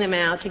sending them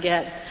out to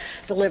get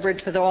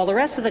delivered for all the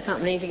rest of the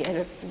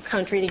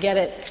country to get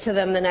it to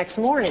them the next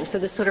morning. So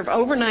this sort of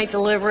overnight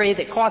delivery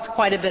that costs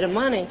quite a bit of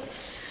money,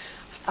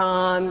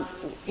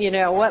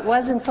 what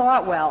wasn't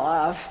thought well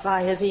of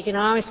by his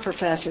economics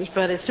professors,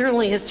 but it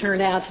certainly has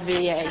turned out to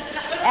be an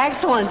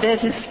excellent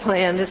business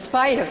plan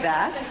despite of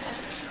that.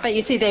 But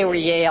you see, they were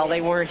Yale,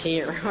 they weren't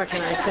here. What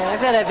can I say?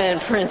 If it had been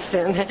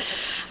Princeton,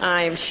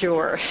 I'm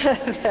sure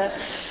that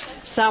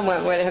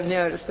someone would have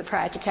noticed the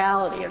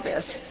practicality of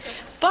this.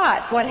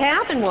 But what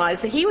happened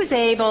was that he was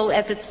able,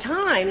 at the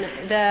time,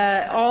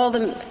 all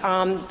the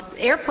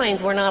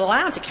airplanes were not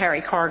allowed to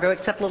carry cargo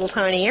except little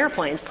tiny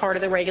airplanes. Part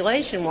of the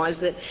regulation was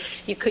that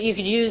you could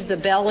use the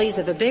bellies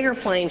of a bigger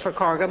plane for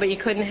cargo, but you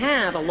couldn't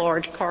have a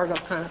large cargo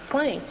kind of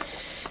plane.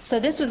 So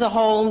this was a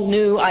whole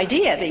new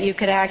idea that you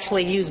could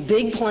actually use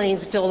big planes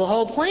to fill the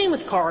whole plane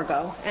with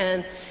cargo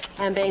and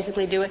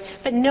basically do it.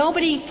 But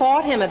nobody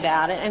fought him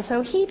about it, and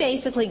so he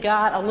basically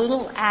got a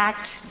little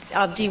act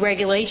of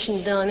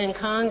deregulation done in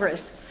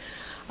Congress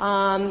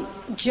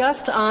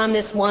just on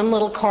this one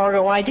little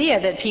cargo idea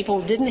that people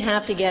didn't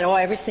have to get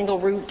every single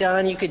route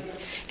done. You could,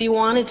 if you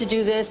wanted to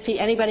do this,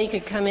 anybody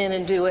could come in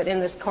and do it in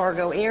this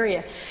cargo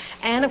area.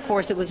 And, of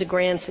course, it was a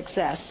grand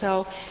success.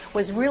 So it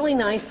was really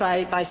nice.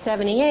 By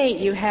 78,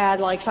 you had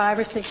like 5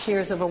 or 6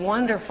 years of a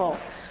wonderful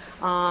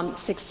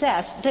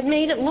success that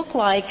made it look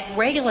like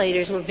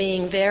regulators were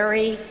being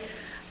very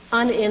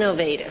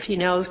uninnovative.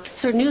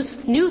 So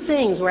new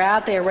things were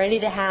out there ready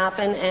to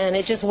happen, and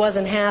it just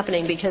wasn't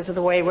happening because of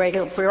the way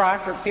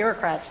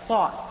bureaucrats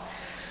thought.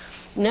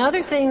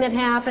 Another thing that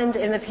happened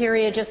in the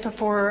period just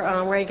before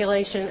airline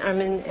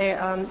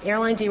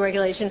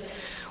deregulation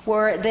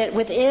were that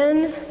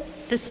within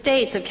the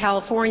states of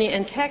California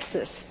and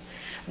Texas,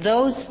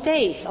 those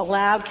states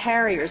allowed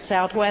carriers,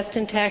 Southwest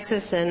in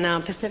Texas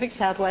and Pacific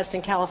Southwest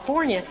in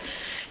California,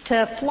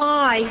 to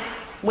fly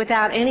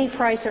without any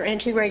price or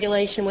entry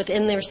regulation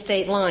within their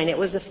state line. It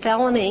was a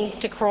felony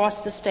to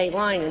cross the state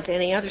line into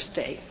any other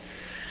state.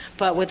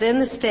 But within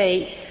the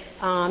state,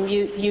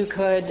 you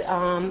could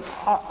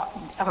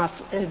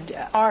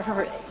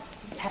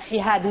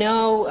you had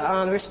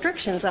no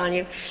restrictions on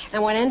you.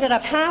 And what ended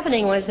up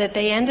happening was that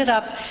they ended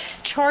up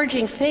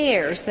charging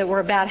fares that were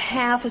about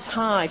half as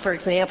high, for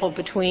example,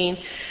 between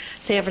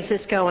San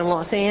Francisco and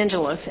Los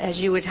Angeles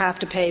as you would have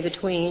to pay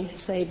between,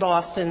 say,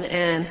 Boston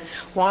and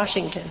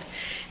Washington.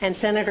 And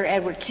Senator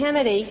Edward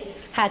Kennedy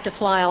had to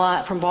fly a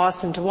lot from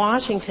Boston to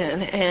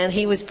Washington, and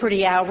he was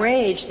pretty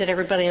outraged that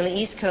everybody on the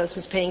East Coast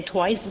was paying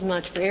twice as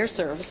much for air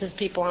service as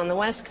people on the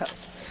West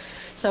Coast.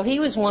 So he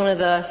was one of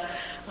the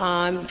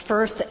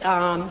first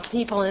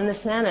people in the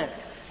Senate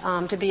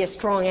to be a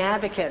strong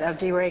advocate of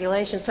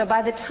deregulation. So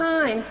by the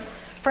time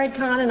Fred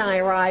Kahn and I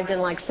arrived in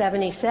like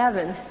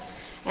 77,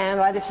 and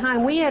by the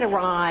time we had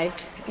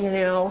arrived,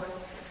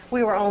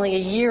 we were only a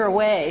year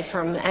away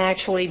from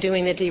actually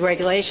doing the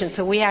deregulation.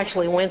 So we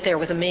actually went there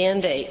with a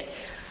mandate.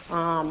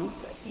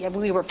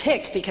 We were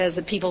picked because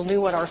the people knew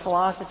what our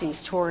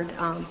philosophies toward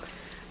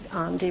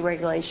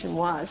deregulation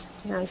was.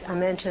 I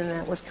mentioned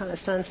that was kind of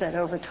sunset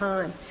over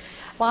time.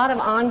 A lot of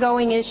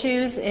ongoing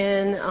issues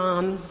in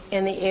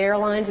the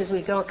airlines as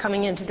we go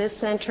coming into this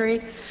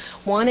century.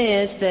 One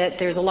is that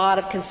there's a lot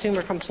of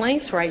consumer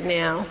complaints right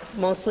now,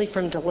 mostly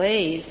from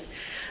delays.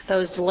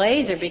 Those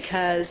delays are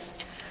because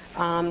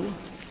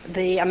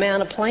the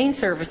amount of plane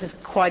service has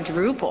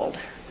quadrupled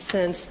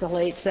since the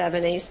late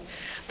 70s,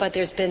 but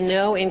there's been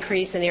no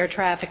increase in air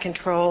traffic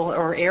control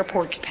or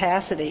airport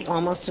capacity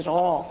almost at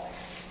all.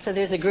 So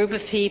there's a group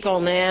of people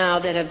now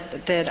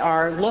that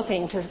are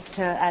looking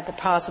at the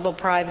possible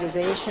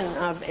privatization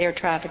of air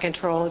traffic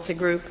control. It's a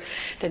group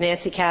that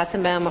Nancy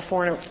Kassenbaum, a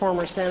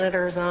former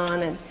senator, is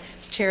on, and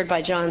it's chaired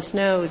by John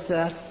Snow, who's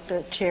the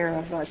chair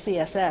of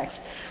CSX.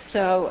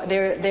 So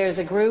there's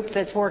a group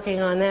that's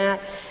working on that,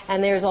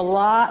 and there's a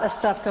lot of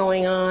stuff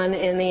going on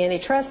in the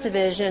antitrust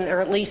division, or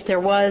at least there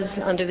was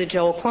under the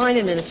Joel Klein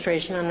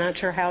administration. I'm not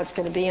sure how it's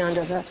going to be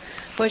under the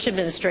Bush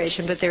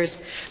administration, but there's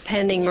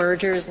pending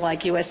mergers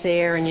like US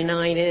Air and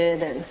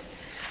United and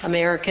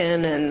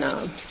American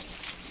and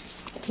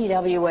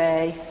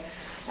TWA,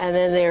 and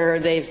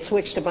then they've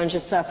switched a bunch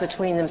of stuff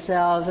between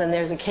themselves, and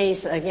there's a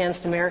case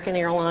against American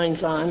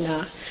Airlines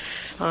on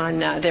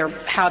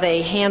how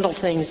they handle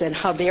things at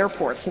hub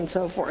airports and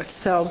so forth.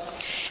 So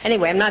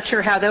anyway, I'm not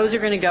sure how those are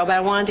going to go, but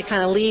I wanted to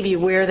kind of leave you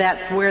where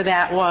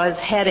that was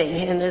heading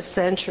in this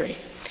century.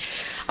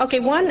 Okay,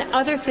 one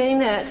other thing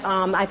that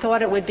I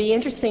thought it would be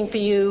interesting for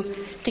you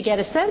to get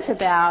a sense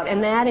about,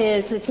 and that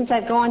is that since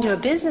I've gone to a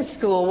business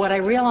school, what I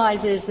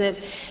realize is that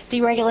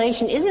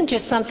deregulation isn't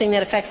just something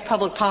that affects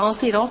public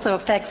policy, it also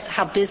affects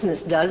how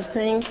business does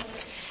things.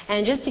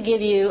 And just to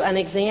give you an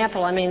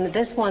example, I mean,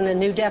 this one, the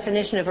new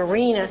definition of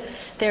arena,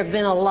 there have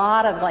been a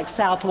lot of like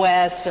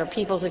Southwest or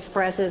People's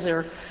Expresses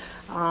or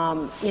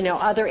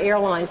other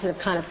airlines that have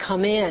kind of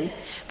come in.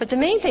 But the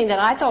main thing that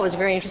I thought was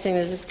very interesting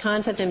is this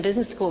concept in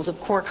business schools of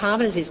core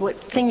competencies, what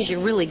things you're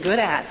really good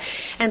at.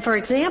 And for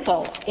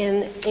example,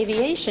 in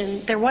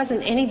aviation, there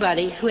wasn't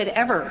anybody who had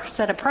ever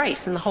set a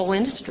price in the whole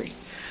industry,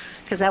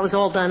 because that was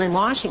all done in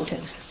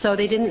Washington. So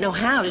they didn't know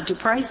how to do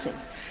pricing.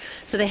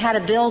 So they had to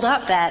build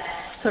up that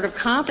sort of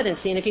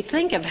competency. And if you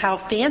think of how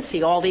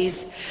fancy all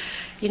these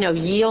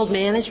yield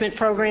management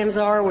programs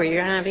are, where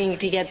you're having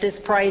to get this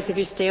price if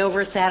you stay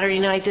over a Saturday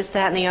night, this,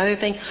 that, and the other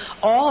thing.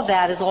 All of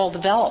that is all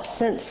developed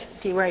since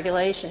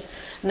deregulation.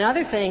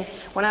 Another thing,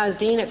 when I was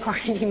dean at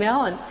Carnegie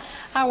Mellon,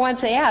 I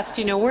once asked,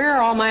 where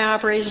are all my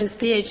operations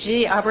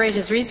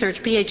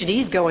research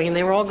PhDs going? And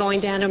they were all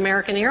going down to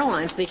American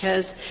Airlines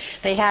because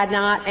they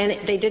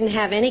didn't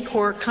have any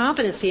core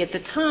competency at the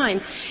time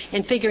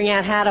in figuring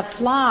out how to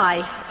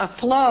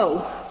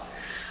flow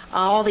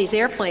all these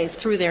airplanes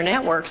through their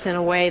networks in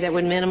a way that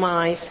would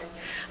minimize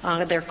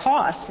their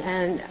costs.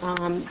 And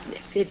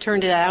it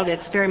turned out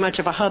it's very much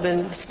of a hub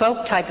and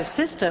spoke type of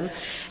system,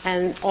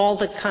 and all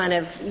the kind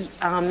of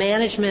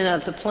management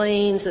of the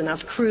planes and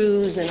of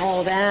crews and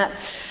all of that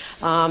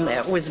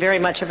it was very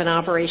much of an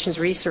operations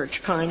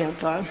research kind of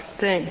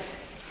thing.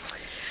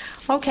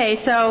 Okay,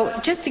 so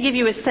just to give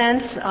you a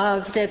sense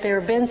of that there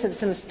have been some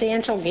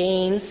substantial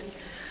gains,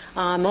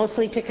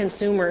 mostly to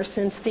consumers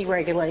since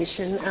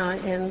deregulation,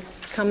 and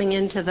coming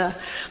into the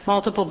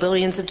multiple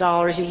billions of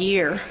dollars a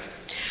year,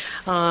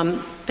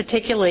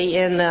 particularly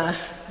in the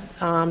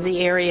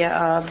area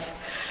of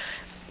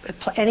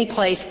any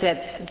place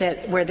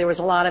that where there was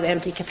a lot of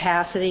empty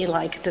capacity,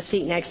 like the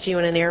seat next to you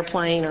in an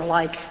airplane, or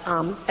like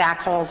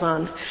backhauls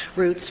on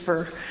routes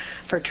for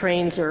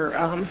trains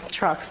or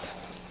trucks.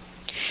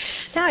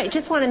 Now, I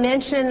just want to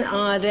mention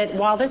that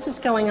while this was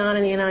going on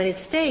in the United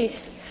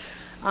States,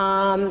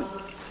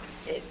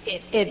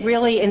 it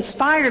really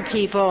inspired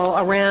people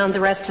around the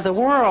rest of the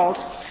world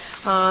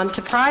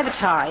to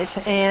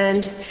privatize.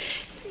 And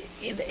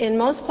in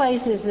most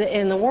places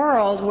in the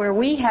world where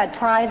we had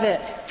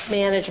private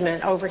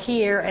management over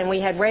here and we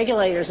had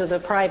regulators of the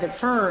private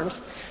firms,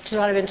 which is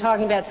what I've been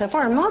talking about so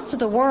far, in most of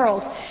the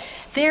world,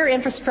 their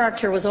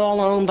infrastructure was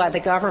all owned by the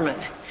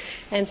government.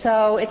 And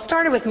so it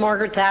started with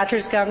Margaret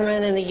Thatcher's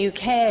government in the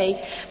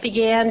UK,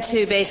 began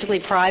to basically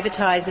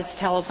privatize its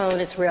telephone,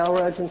 its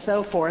railroads, and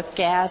so forth,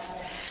 gas,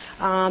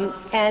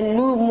 and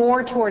move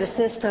more toward a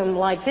system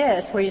like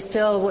this, where as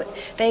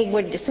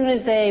soon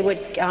as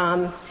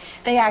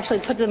they actually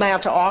put them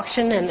out to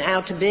auction and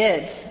out to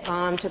bids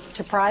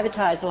to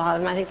privatize a lot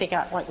of them. I think they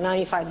got like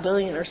 $95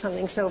 billion or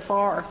something so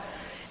far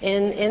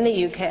in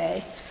the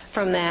UK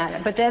from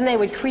that. But then they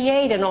would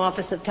create an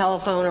office of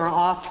telephone or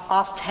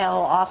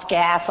off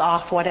gas,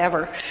 off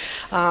whatever,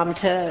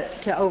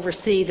 to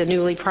oversee the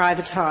newly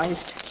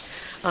privatized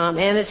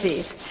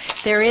entities.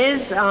 There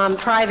is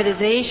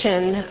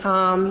privatization,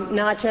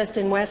 not just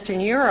in Western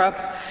Europe,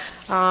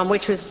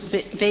 which was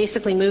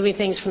basically moving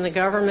things from the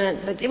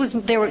government. But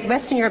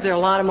Western Europe, there are a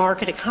lot of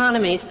market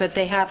economies, but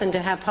they happen to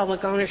have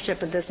public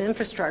ownership of this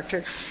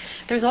infrastructure.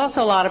 There's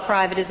also a lot of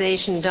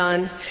privatization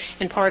done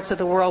in parts of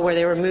the world where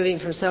they were moving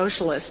from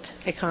socialist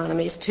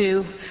economies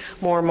to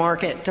more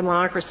market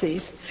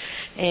democracies.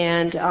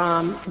 And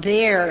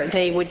there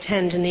they would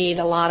tend to need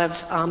a lot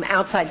of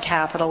outside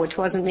capital, which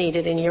wasn't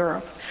needed in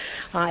Europe,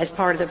 as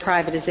part of the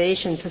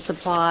privatization to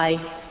supply,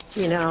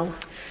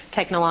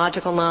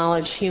 technological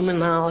knowledge, human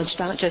knowledge,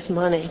 not just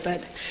money,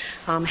 but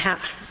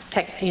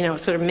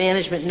sort of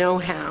management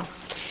know-how.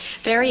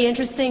 Very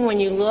interesting when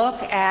you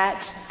look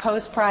at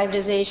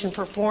post-privatization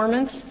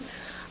performance.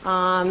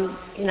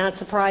 Not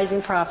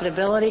surprising,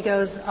 profitability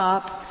goes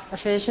up,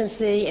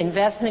 efficiency,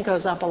 investment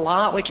goes up a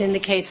lot, which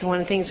indicates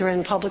when things are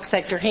in public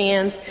sector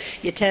hands,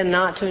 you tend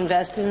not to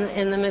invest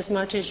in them as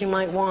much as you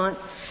might want.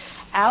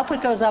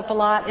 Output goes up a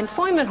lot,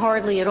 employment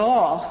hardly at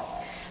all.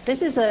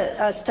 This is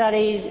a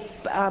study,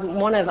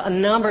 one of a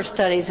number of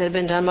studies that have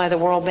been done by the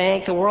World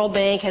Bank. The World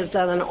Bank has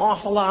done an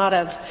awful lot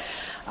of,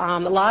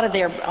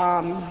 their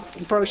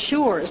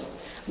brochures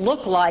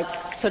look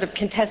like sort of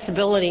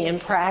contestability in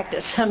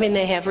practice. I mean,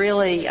 they have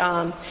really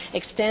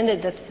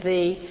extended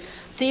the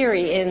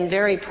theory in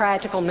very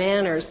practical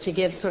manners to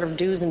give sort of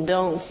do's and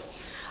don'ts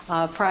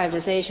of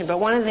privatization. But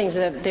one of the things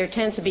that there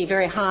tends to be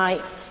very high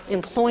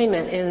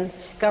employment in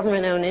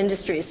government-owned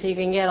industries, so you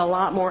can get a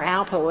lot more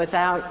output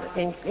without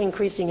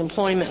increasing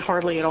employment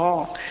hardly at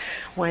all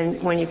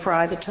when you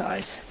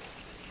privatize.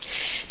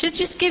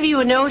 Just give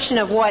you a notion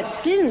of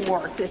what didn't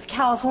work. This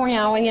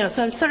California,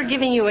 so I'm sort of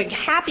giving you a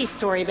happy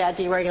story about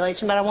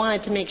deregulation, but I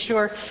wanted to make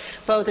sure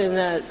both in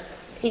the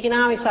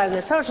economic side and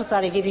the social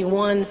side I give you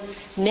one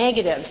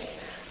negative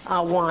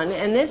one.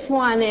 And this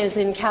one is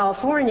in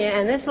California,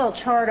 and this little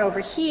chart over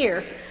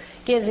here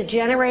gives a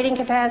generating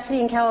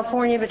capacity in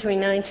California between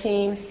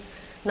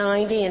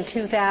 1990 and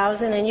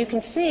 2000, and you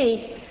can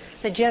see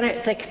the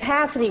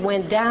capacity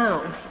went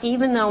down,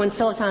 even though in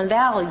Silicon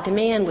Valley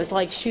demand was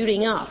like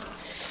shooting up.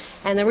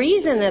 And the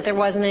reason that there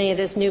wasn't any of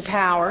this new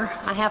power,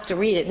 I have to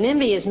read it.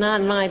 NIMBY is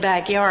not in my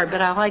backyard, but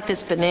I like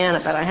this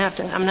banana, but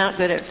I'm not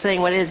good at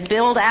saying what it is.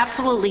 Build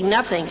absolutely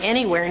nothing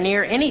anywhere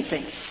near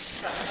anything.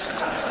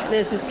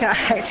 This is kind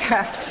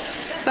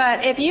of,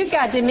 but if you've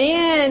got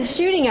demand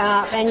shooting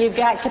up and you've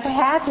got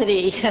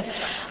capacity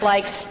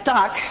like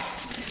stuck,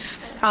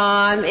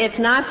 it's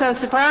not so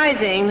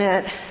surprising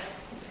that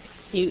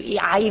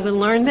I even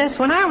learned this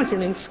when I was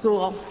in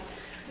school.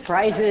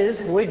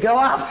 Prices would go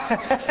up.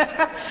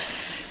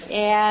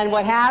 And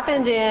what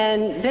happened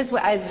in this,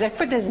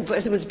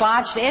 it was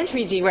botched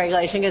entry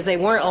deregulation because they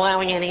weren't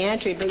allowing any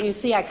entry. But you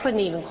see, I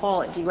couldn't even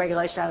call it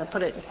deregulation. I had to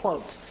put it in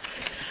quotes.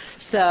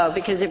 So,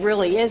 because it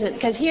really isn't.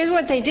 Because here's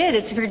what they did.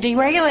 Is if you're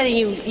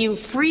deregulating, you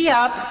free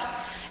up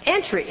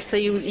entry. So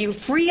you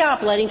free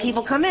up letting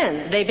people come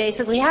in. They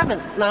basically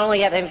haven't. Not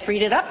only have they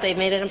freed it up, they've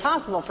made it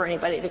impossible for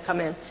anybody to come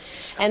in.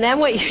 And then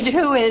what you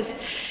do is,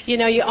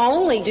 you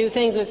only do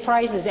things with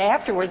prices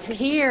afterwards.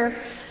 Here,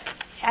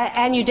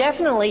 and you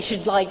definitely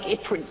should,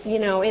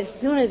 as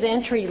soon as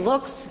entry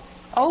looks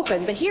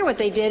open. But here what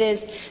they did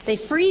is they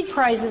freed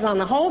prices on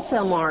the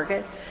wholesale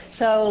market.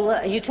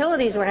 So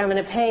utilities were having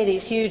to pay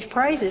these huge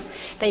prices.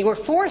 They were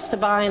forced to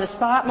buy in a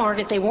spot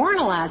market. They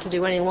weren't allowed to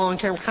do any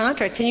long-term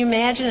contract. Can you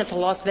imagine if a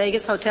Las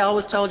Vegas hotel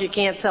was told you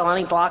can't sell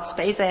any block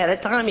space ahead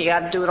of time? You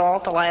got to do it all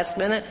at the last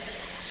minute.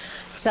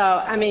 So,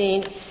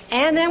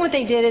 and then what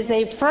they did is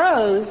they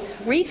froze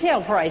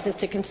retail prices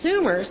to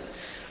consumers.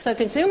 So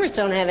consumers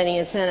don't have any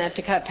incentive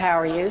to cut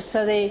power use.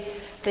 So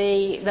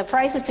the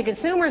prices to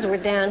consumers were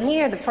down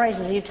here. The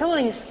prices the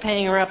utilities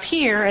paying are up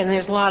here, and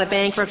there's a lot of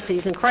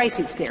bankruptcies and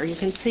crises there. You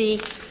can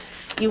see,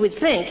 you would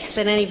think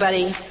that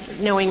anybody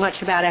knowing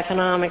much about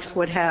economics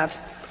would have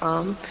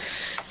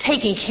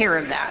taken care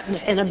of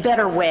that in a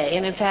better way.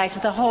 And in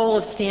fact, the whole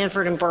of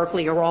Stanford and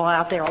Berkeley are all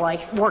out there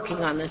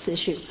working on this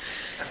issue.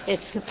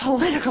 It's a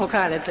political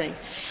kind of thing.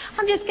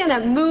 I'm just going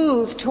to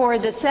move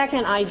toward the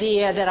second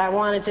idea that I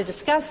wanted to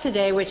discuss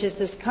today, which is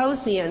this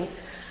Coasean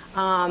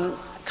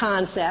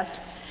concept,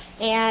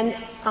 and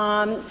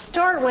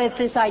start with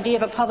this idea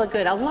of a public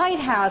good. A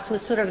lighthouse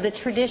was sort of the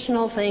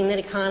traditional thing that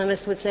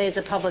economists would say is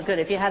a public good.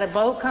 If you had a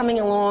boat coming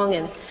along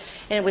and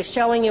it was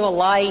showing you a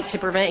light to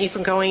prevent you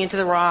from going into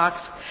the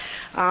rocks,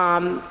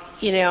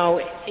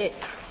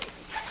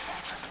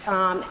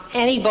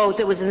 any boat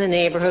that was in the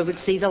neighborhood would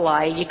see the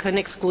light. You couldn't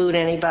exclude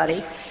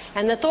anybody.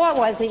 And the thought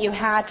was that you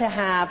had to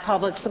have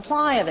public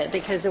supply of it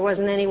because there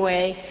wasn't any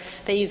way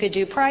that you could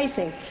do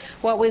pricing.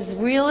 What was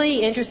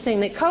really interesting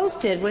that Coase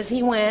did was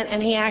he went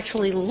and he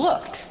actually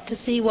looked to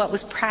see what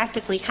was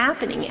practically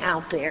happening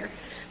out there.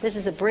 This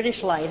is a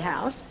British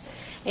lighthouse.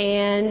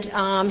 And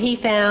he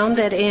found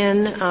that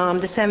in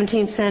the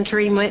 17th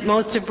century,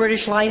 most of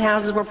British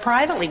lighthouses were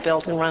privately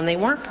built and run. They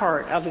weren't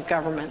part of a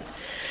government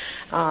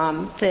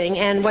thing.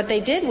 And what they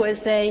did was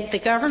the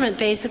government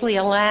basically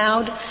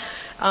allowed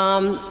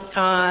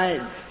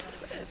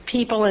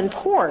people in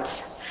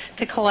ports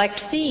to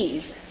collect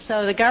fees.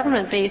 So the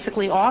government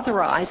basically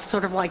authorized,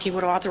 sort of like you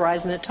would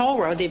authorize in a toll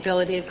road, the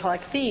ability to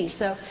collect fees.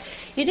 So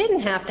you didn't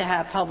have to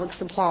have public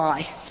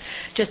supply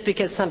just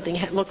because something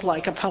looked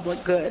like a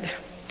public good.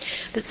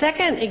 The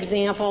second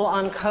example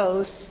on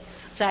Coase,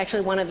 it's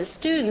actually one of his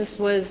students,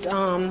 was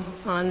on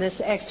this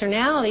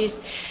externalities.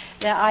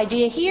 The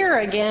idea here,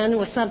 again,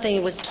 was something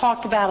that was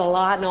talked about a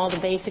lot in all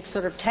the basic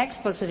sort of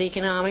textbooks of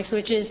economics,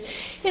 which is,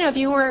 if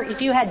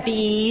you had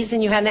bees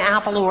and you had an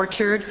apple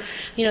orchard,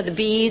 the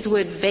bees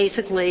would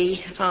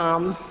basically,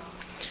 what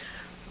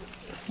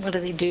do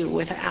they do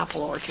with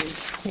apple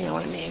orchards? You know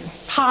what I mean?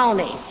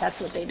 Pollinate,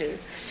 that's what they do.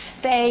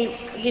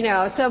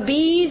 So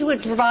bees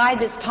would provide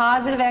this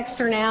positive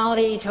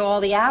externality to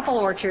all the apple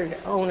orchard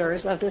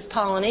owners of this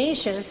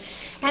pollination.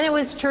 And it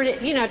was,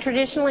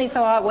 traditionally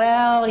thought,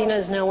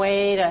 there's no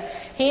way to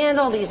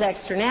handle these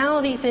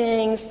externality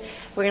things.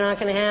 We're not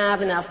going to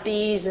have enough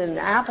bees and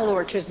apple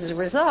orchards as a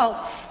result.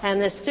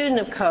 And the student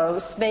of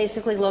Coase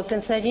basically looked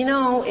and said,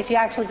 if you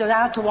actually go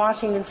out to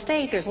Washington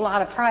State, there's a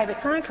lot of private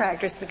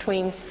contracts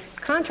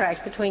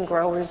between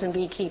growers and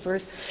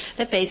beekeepers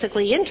that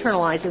basically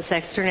internalize this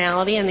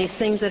externality, and these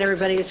things that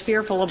everybody is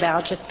fearful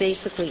about just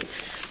basically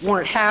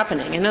weren't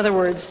happening. In other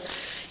words,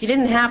 you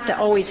didn't have to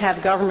always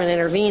have government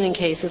intervene in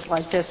cases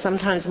like this.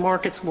 Sometimes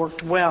markets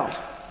worked well.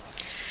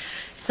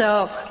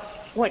 So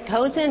what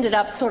Coase ended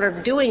up sort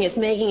of doing is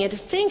making a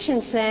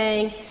distinction,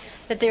 saying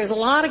that there's a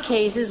lot of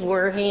cases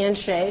where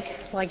handshake,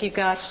 like you've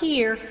got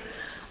here,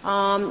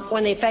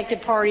 when the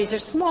affected parties are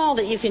small,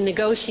 that you can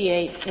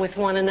negotiate with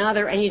one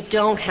another and you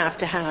don't have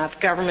to have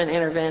government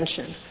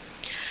intervention.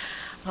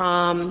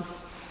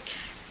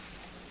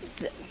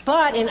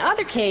 But in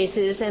other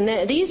cases,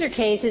 and these are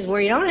cases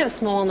where you don't have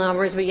small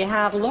numbers, but you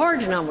have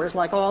large numbers,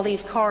 like all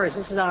these cars.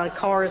 This is on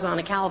cars on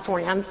a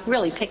California. I'm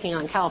really picking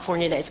on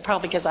California today. It's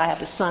probably because I have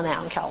the sun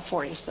out in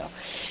California, so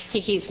he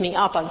keeps me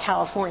up on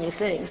California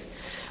things.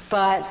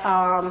 But,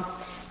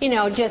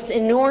 just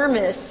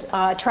enormous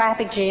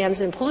traffic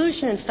jams and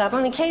pollution and stuff.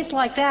 In a case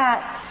like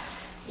that,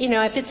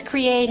 if it's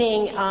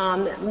creating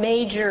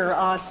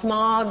major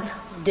smog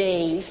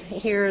days,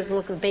 here's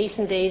look at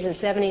basin days in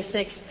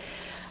 76.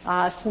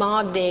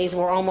 Smog days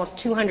were almost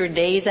 200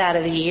 days out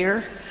of the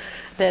year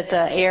that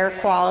the air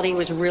quality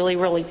was really,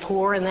 really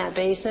poor in that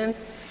basin.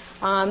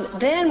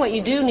 Then what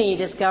you do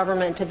need is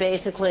government to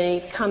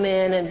basically come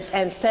in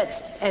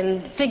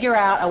and figure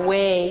out a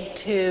way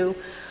to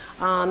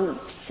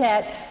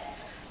set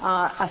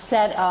a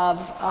set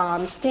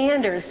of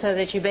standards so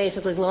that you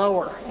basically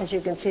lower. As you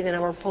can see, the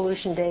number of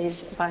pollution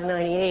days by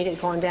 98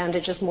 had gone down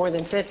to just more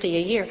than 50 a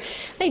year.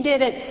 They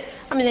did it.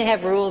 They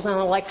have rules on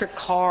electric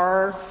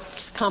cars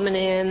coming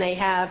in. They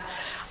have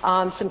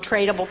some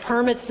tradable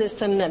permit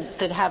system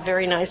that have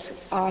very nice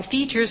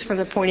features from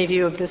the point of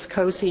view of this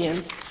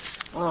Coasian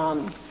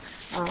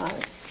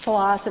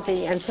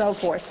philosophy and so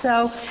forth.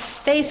 So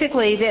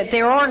basically,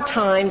 there are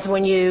times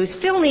when you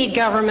still need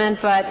government,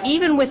 but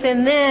even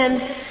within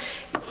then,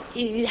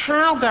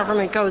 how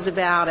government goes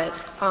about it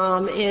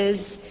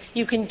is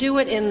you can do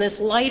it in this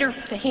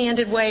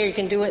lighter-handed way, or you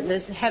can do it in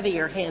this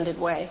heavier-handed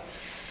way.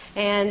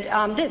 And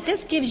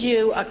this gives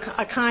you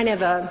a kind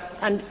of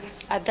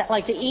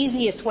like the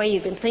easiest way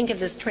you can think of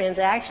this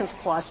transactions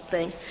cost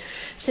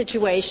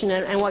situation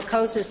and what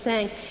Coase is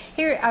saying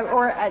here,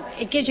 or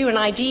it gives you an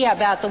idea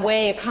about the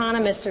way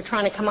economists are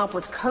trying to come up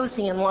with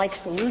Coasian-like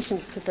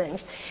solutions to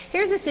things.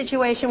 Here's a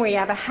situation where you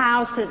have a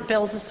house that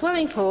builds a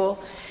swimming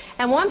pool,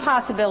 and one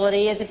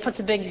possibility is it puts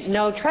a big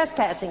no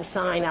trespassing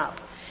sign up.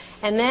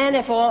 And then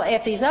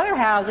if these other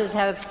houses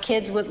have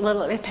kids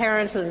with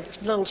parents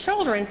with little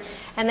children,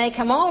 and they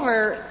come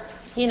over,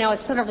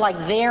 it's sort of like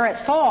they're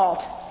at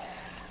fault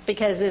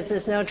because there's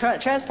this no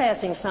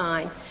trespassing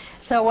sign.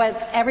 So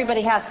what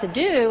everybody has to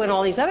do in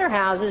all these other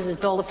houses is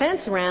build a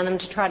fence around them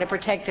to try to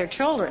protect their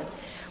children.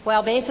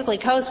 Well, basically,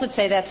 Coase would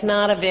say that's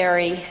not a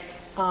very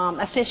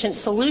efficient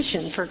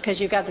solution because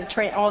you've got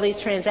all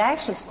these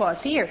transactions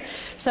costs here.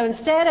 So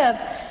instead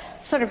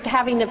of sort of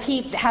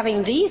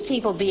having these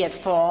people be at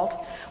fault,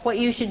 what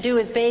you should do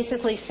is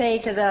basically say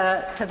to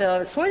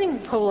the swimming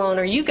pool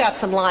owner, you got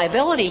some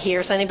liability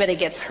here, so anybody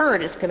gets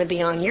hurt, it's going to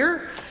be on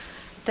your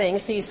thing.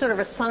 So you sort of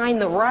assign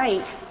the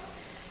right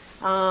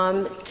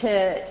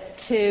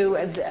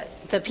to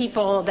the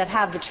people that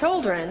have the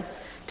children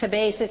to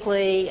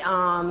basically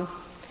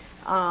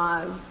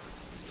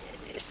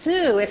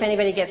sue if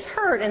anybody gets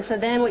hurt. And so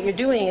then what you're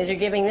doing is you're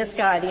giving this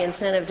guy the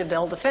incentive to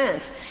build a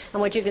fence. And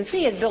what you can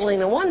see is building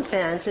the one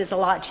fence is a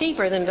lot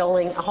cheaper than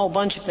building a whole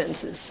bunch of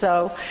fences.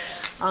 So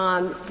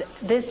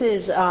this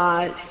is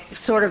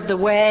sort of the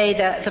way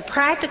that the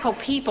practical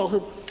people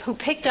who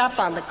picked up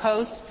on the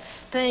Coase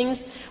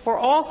things were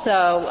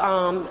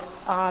also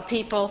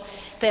people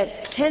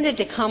that tended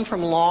to come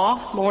from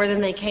law more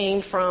than they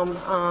came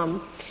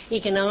from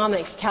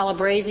economics.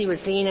 Calabrese was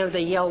dean of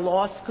the Yale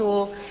Law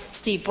School.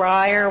 Steve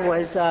Breyer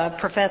was a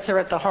professor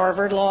at the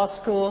Harvard Law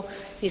School.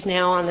 He's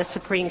now on the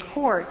Supreme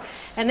Court.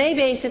 And they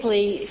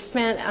basically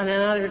spent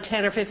another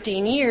 10 or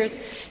 15 years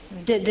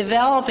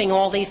developing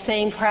all these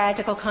same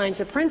practical kinds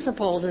of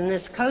principles in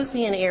this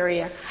Coasian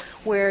area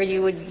where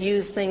you would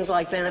use things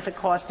like benefit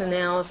cost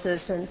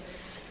analysis and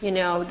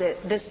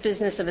this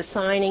business of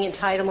assigning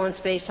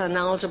entitlements based on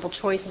knowledgeable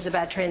choices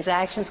about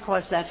transactions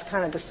costs. That's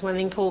kind of the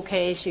swimming pool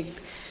case. You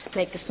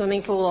make the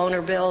swimming pool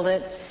owner build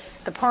it.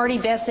 The party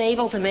best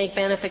able to make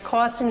benefit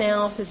cost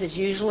analysis is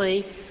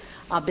usually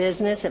a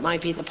business. It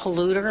might be the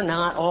polluter,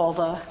 not all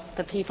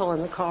the people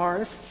in the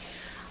cars.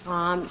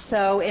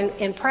 So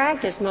in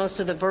practice,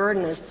 most of the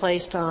burden is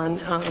placed on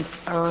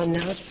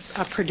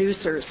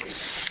producers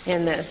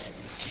in this.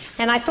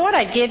 And I thought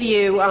I'd give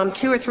you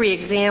 2 or 3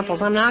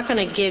 examples. I'm not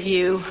going to give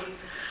you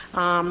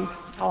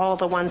all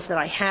the ones that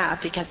I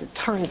have because it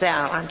turns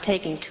out I'm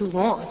taking too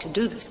long to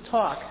do this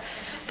talk.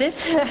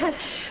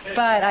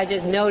 But I'm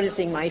just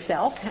noticing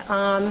myself.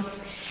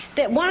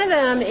 That one of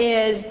them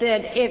is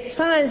that if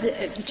sometimes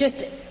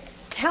just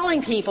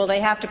telling people they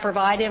have to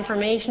provide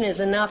information is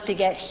enough to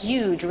get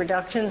huge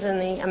reductions in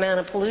the amount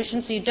of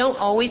pollution. So you don't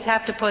always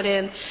have to put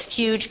in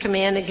huge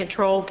command and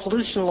control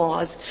pollution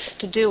laws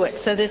to do it.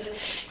 So this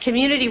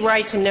Community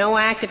Right to Know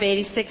Act of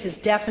 '86 is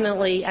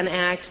definitely an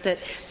act that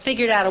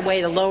figured out a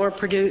way to lower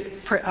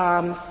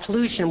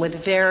pollution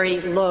with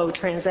very low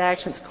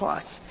transactions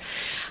costs.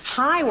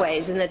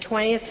 Highways in the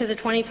 20th to the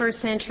 21st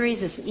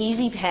centuries is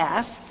Easy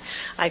Pass.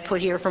 I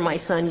put here for my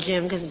son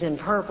Jim because it's in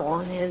purple,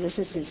 and this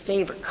is his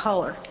favorite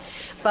color.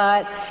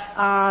 But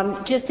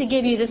just to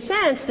give you the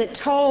sense that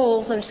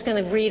tolls, I'm just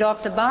going to read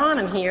off the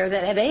bottom here,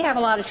 that they have a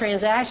lot of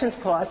transactions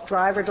costs,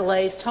 driver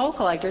delays, toll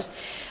collectors.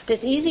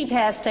 This Easy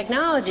Pass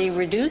technology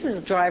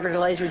reduces driver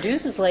delays,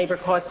 reduces labor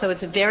costs, so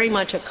it's very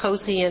much a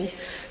Coasian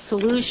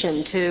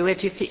solution to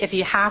if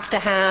you have to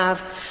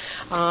have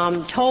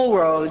toll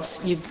roads,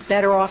 you're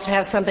better off to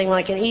have something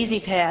like an Easy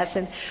Pass.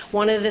 And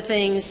one of the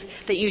things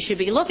that you should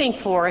be looking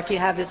for if you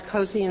have this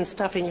Coasian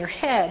stuff in your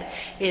head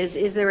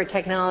is there a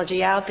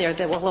technology out there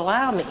that will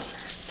allow me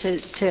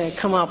to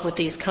come up with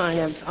these kind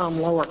of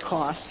lower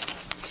costs.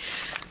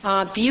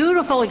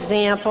 Beautiful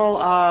example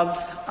of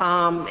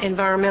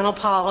environmental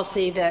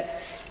policy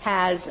that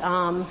has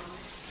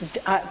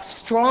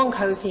strong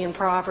Cosian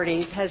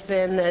properties has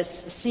been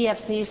this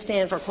CFCs,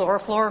 stand for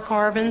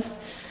chlorofluorocarbons.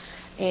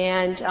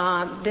 And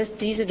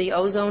these are the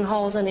ozone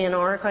holes in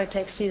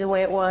Antarctica. See the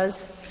way it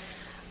was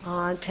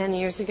 10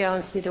 years ago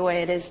and see the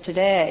way it is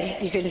today.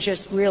 You can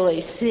just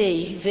really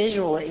see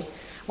visually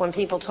when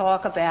people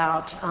talk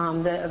about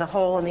the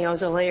hole in the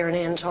ozone layer in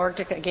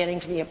Antarctica getting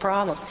to be a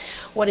problem.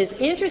 What is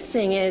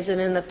interesting is that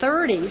in the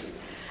 30s,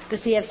 the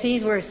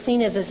CFCs were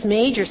seen as this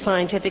major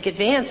scientific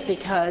advance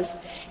because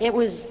it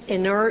was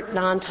inert,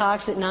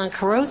 non-toxic,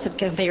 non-corrosive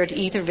compared to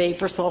ether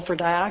vapor, sulfur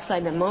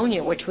dioxide, and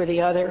ammonia, which were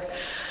the other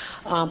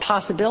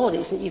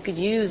possibilities that you could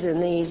use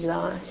in these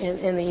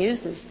in the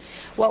uses.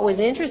 What was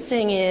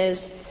interesting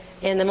is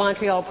in the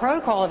Montreal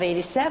Protocol of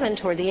 '87,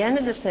 toward the end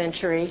of the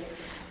century,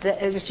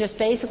 it was just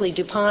basically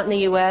DuPont in the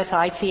U.S.,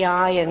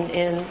 ICI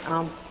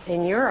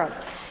in Europe,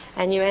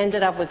 and you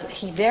ended up with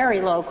very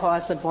low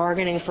costs of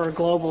bargaining for a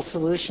global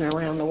solution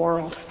around the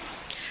world.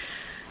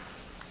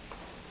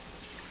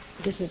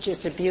 This is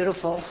just a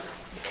beautiful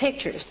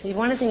picture. See,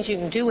 one of the things you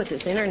can do with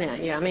this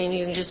internet, you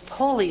can just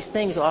pull these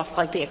things off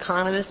like The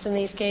Economist in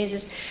these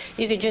cases.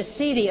 You could just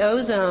see the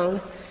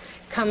ozone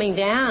coming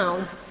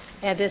down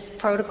as this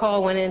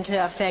protocol went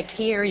into effect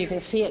here. You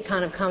can see it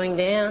kind of coming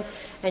down.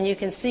 And you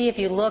can see if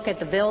you look at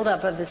the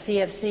buildup of the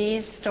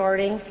CFCs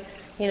starting,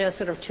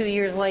 sort of 2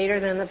 years later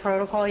than the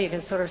protocol, you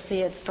can sort of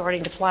see it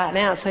starting to flatten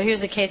out. So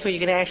here's a case where you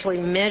can actually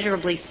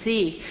measurably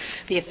see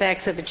the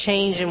effects of a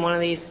change in one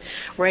of these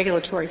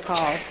regulatory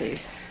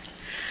policies.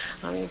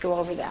 I'm going to go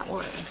over that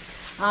one.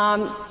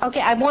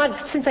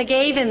 Since I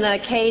gave in the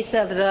case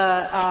of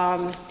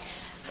the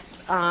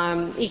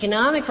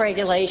economic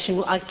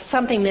regulation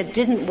something that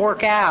didn't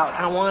work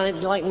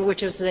out,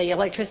 which was the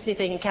electricity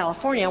thing in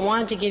California, I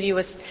wanted to give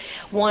you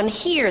one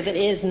here that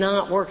is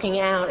not working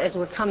out as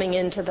we're coming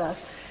into the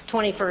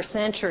 21st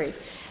century.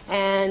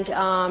 And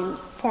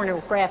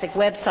pornographic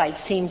websites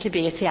seem to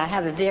be, I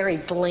have a very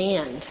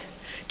bland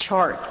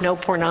chart, no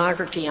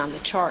pornography on the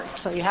chart.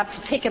 So you have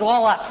to pick it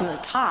all up from the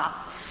top.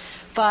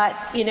 But,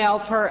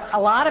 for a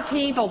lot of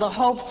people, the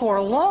hope for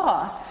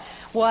law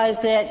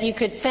was that you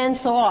could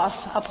fence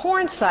off a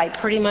porn site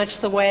pretty much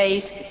the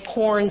way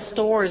porn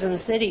stores in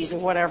cities or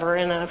whatever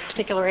in a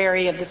particular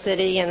area of the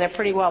city, and they're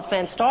pretty well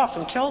fenced off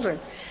from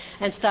children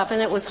and stuff.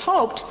 And it was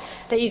hoped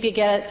that you could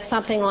get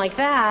something like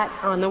that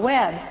on the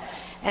web.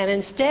 And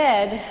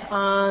instead,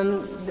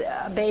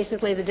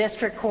 basically the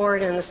district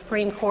court and the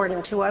Supreme Court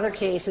in 2 other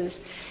cases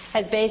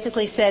has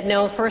basically said,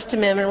 no, First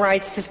Amendment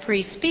rights to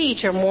free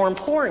speech are more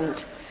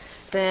important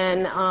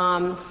than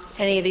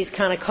any of these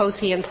kind of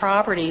Cosian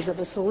properties of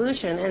a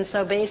solution. And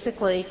so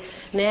basically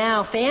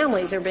now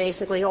families are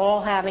basically all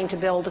having to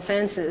build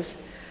defenses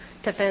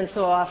to fence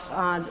off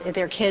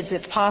their kids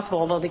if possible,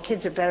 although the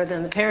kids are better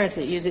than the parents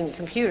at using the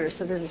computer,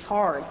 so this is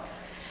hard.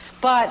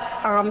 But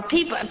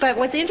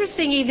what's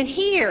interesting even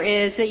here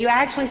is that you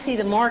actually see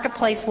the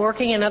marketplace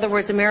working. In other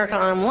words, America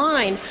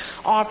Online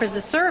offers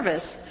a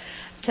service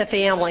to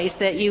families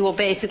that you will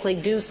basically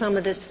do some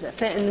of this.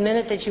 In the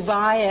minute that you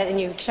buy it and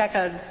you check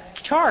a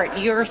chart,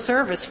 your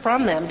service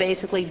from them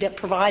basically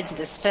provides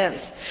this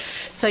fence.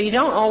 So you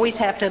don't always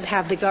have to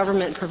have the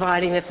government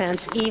providing the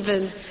fence,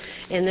 even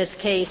in this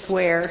case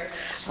where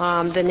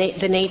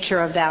the nature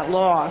of that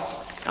law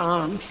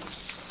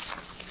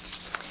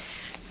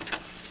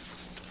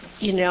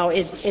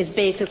is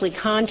basically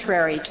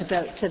contrary to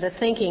the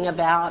thinking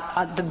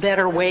about the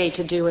better way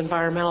to do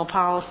environmental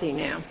policy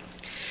now.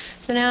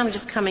 So now I'm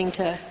just coming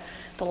to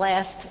the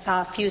last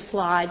few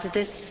slides.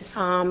 This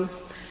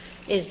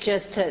is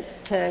just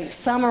to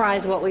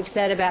summarize what we've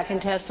said about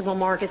contestable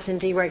markets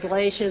and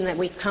deregulation, that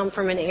we come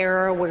from an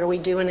era where we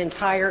do an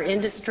entire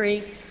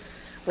industry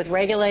with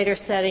regulators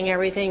setting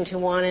everything to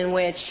one in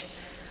which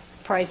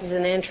prices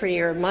and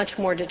entry are much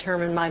more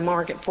determined by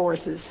market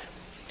forces.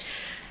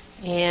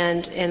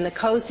 And in the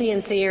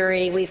Cosian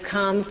theory, we've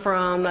come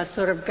from a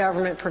sort of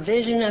government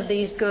provision of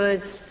these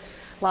goods,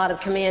 a lot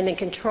of command and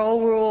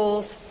control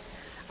rules,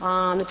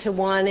 to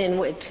one in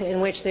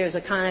which there's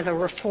a kind of a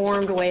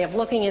reformed way of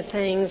looking at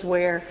things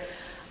where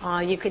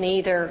you can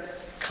either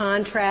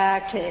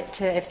contract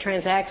if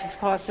transactions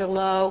costs are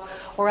low,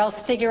 or else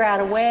figure out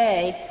a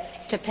way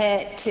to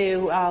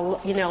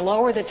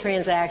lower the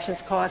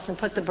transactions costs and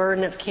put the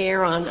burden of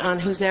care on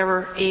who's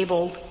ever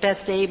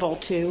best able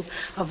to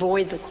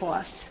avoid the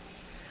costs.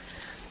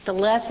 The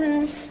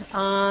lessons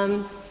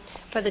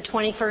for the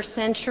 21st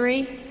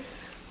century,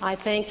 I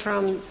think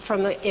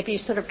if you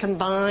sort of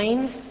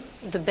combine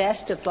the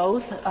best of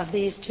both of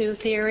these two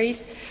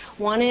theories,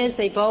 one is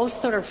they both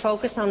sort of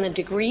focus on the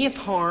degree of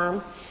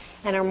harm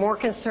and are more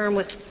concerned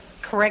with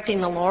correcting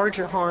the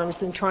larger harms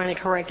than trying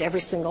to correct every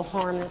single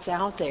harm that's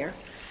out there.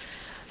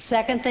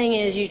 Second thing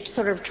is you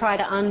sort of try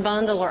to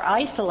unbundle or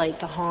isolate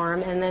the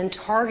harm and then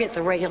target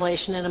the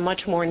regulation in a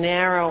much more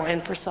narrow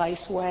and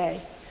precise way.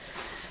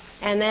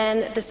 And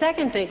then the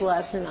second big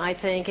lesson, I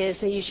think, is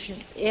that you should,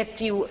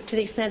 to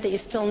the extent that you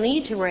still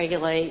need to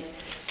regulate,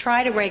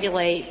 try to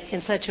regulate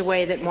in such a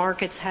way that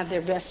markets have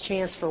their best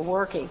chance for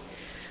working.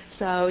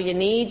 So you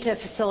need to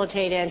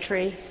facilitate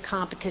entry.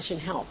 Competition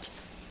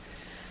helps.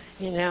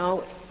 You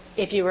know,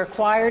 if you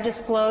require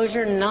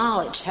disclosure,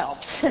 knowledge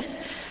helps.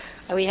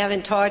 We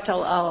haven't talked a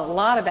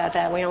lot about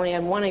that. We only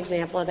have one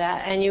example of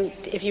that. And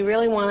if you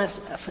really want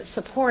to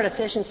support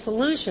efficient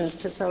solutions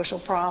to social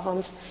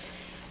problems,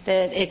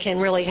 that it can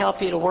really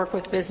help you to work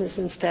with business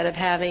instead of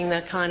having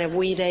the kind of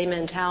we-they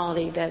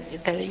mentality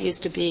that it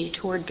used to be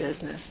toward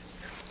business.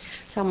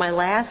 So my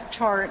last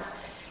chart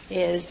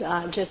is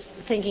just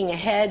thinking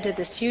ahead to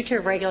this future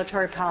of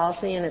regulatory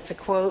policy, and it's a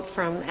quote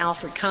from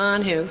Alfred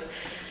Kahn, who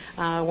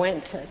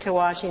went to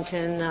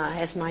Washington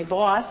as my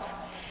boss.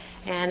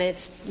 And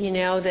it's,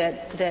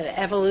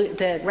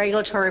 that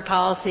regulatory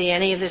policy,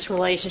 any of this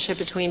relationship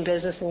between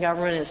business and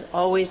government is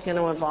always going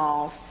to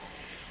evolve.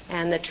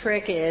 And the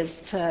trick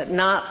is to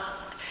not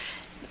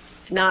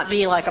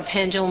be like a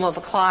pendulum of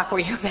a clock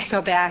where you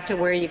go back to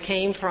where you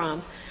came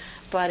from,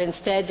 but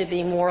instead to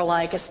be more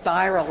like a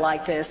spiral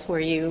like this, where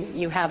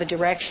you have a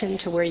direction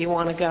to where you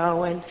want to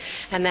go,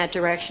 and that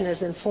direction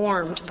is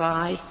informed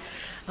by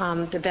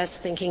the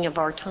best thinking of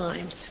our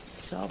times.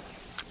 So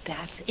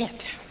that's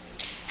it.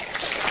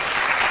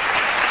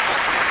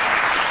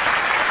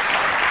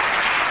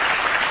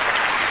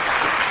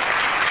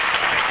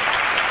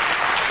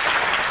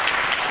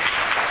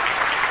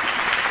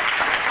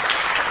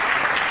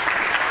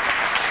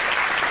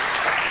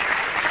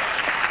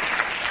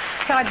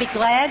 So I'd be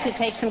glad to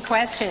take some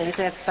questions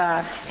if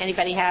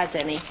anybody has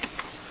any.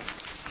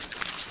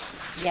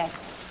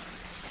 Yes.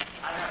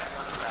 I have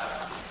one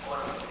about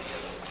automobile.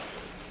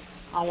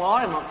 Oh,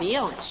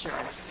 automobile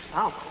insurance.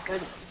 Oh, my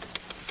goodness.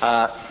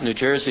 New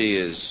Jersey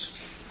is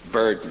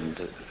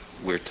burdened,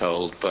 we're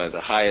told, by the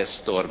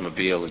highest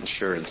automobile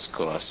insurance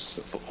costs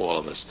of all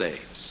of the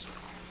states.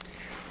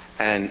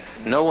 And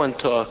no one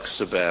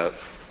talks about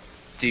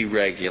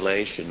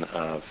deregulation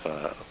of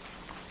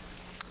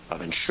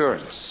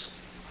insurance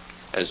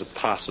as a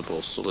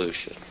possible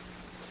solution.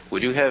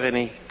 Would you have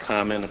any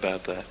comment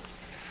about that?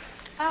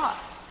 Oh,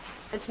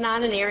 it's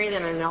not an area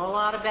that I know a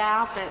lot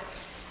about, but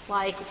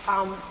like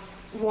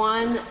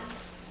one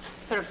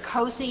sort of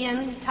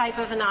Kosian type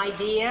of an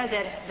idea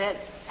that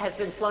has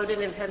been floated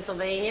in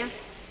Pennsylvania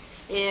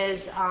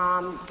is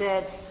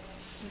that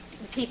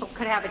people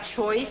could have a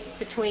choice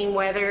between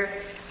whether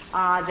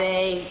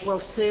they will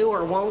sue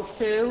or won't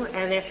sue,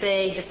 and if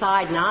they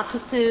decide not to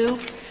sue,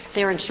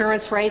 their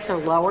insurance rates are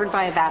lowered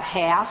by about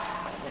half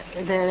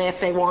than if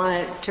they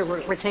wanted to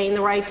retain the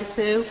right to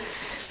sue,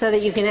 so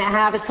that you can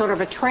have a sort of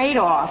a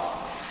trade-off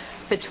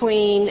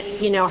between,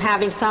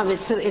 having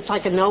it's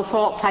like a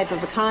no-fault type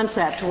of a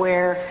concept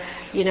where,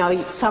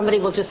 somebody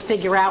will just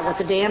figure out what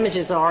the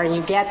damages are, and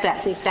you get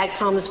that. See, that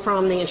comes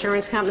from the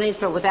insurance companies,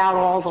 but without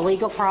all the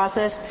legal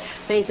process,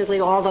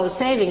 basically all those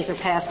savings are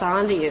passed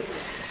on to you.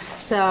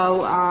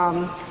 So,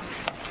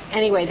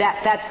 anyway,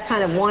 that's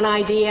kind of one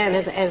idea, and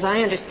as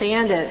I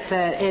understand it,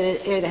 that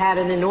it had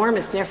an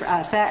enormous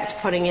effect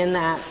putting in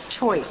that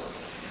choice.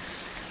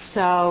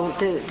 So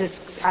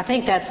I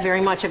think that's very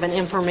much of an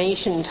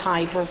information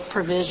type of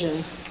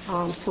provision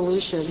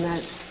solution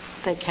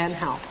that can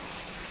help.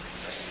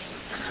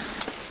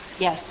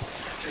 Yes.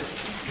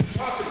 You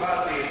talked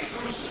about the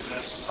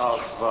intrusiveness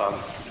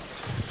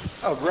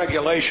of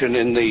regulation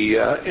in the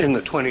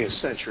 20th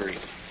century,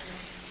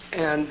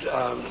 and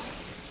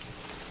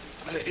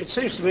it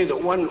seems to me that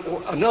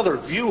another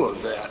view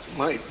of that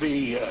might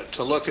be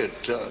to look at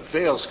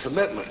Vail's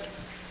commitment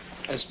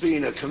as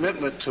being a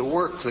commitment to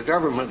work the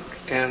government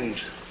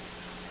and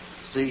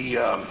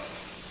the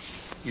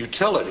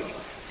utility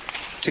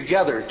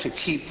together to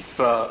keep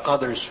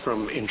others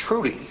from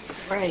intruding.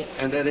 Right.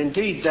 And that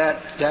indeed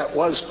that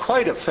was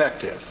quite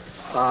effective.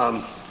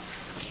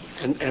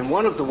 And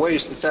one of the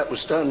ways that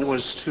was done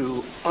was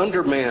to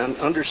underman,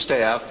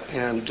 understaff,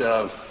 and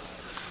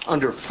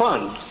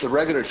underfund the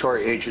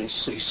regulatory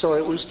agency, so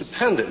it was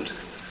dependent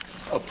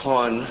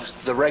upon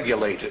the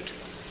regulated.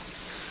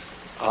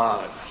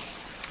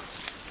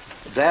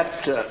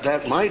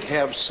 That might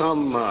have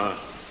some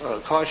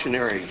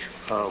cautionary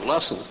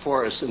lesson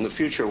for us in the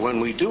future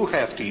when we do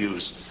have to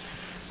use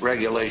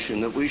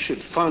regulation, that we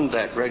should fund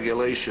that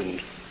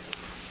regulation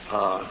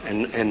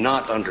and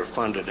not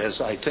underfund it,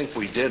 as I think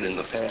we did in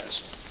the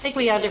past. I think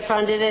we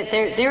underfunded it.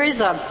 There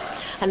is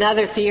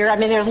another theory. I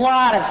mean, there's a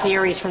lot of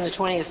theories from the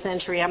 20th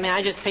century. I mean,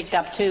 I just picked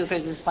up two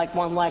because it's like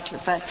one lecture.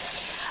 But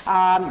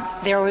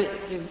there was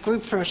a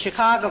group from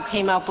Chicago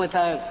came up with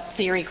a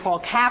theory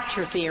called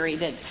capture theory,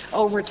 that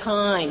over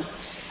time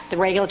the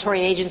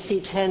regulatory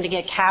agencies tend to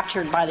get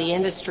captured by the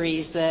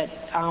industries that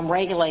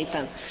regulate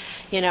them.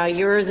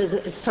 Yours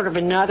is sort of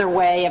another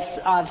way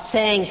of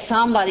saying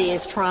somebody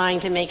is trying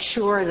to make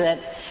sure that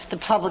the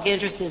public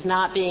interest is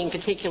not being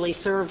particularly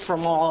served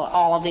from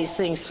all of these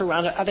things through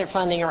other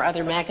funding or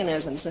other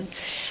mechanisms. And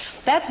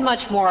that's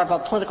much more of a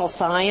political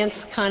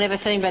science kind of a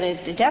thing, but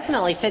it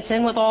definitely fits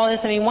in with all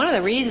this. I mean, one of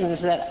the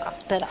reasons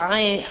that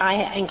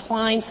I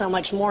incline so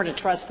much more to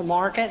trust the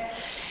market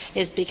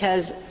is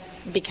because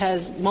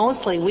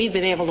mostly we've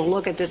been able to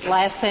look at this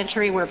last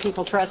century where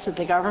people trusted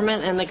the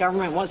government, and the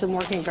government wasn't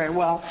working very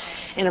well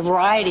in a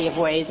variety of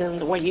ways.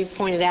 And what you've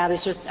pointed out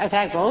is just, in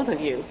fact, both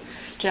of you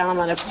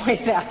gentleman have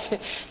pointed out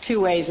two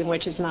ways in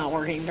which it's not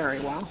working very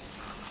well.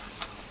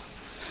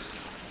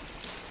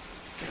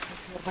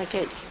 Like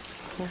it.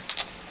 No,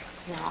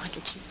 I'll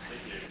get you.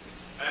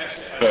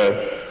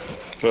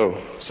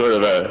 Sort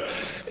of a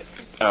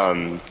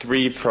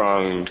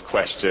three-pronged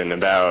question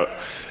about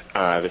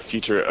the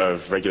future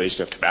of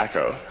regulation of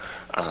tobacco.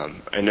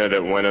 I know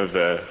that one of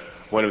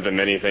the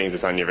many things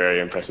that's on your very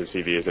impressive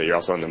CV is that you're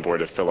also on the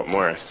board of Philip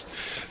Morris.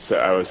 So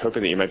I was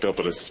hoping that you might be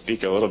able to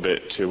speak a little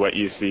bit to what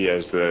you see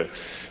as the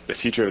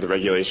future of the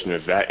regulation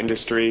of that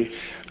industry,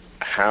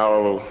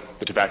 how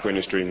the tobacco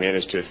industry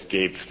managed to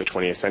escape the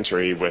 20th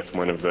century with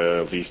one of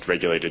the least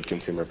regulated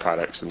consumer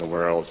products in the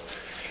world,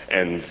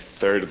 and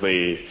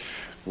thirdly,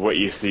 what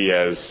you see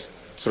as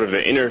sort of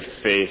the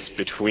interface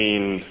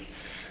between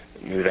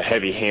the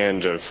heavy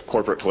hand of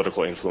corporate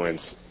political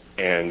influence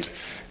and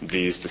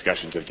these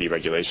discussions of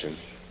deregulation.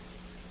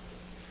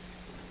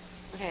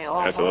 Okay,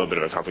 that's a little bit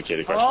of a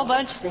complicated question. A whole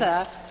bunch of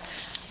stuff.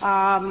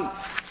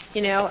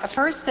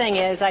 First thing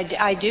is,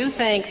 I do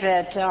think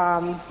that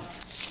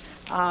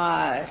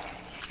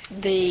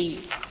the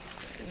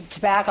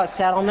tobacco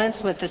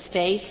settlements with the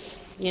states,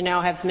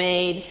 have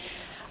made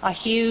a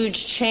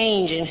huge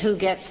change in who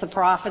gets the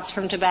profits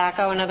from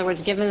tobacco. In other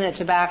words, given that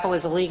tobacco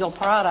is a legal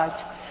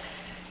product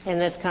in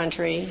this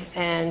country,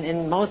 and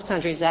in most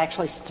countries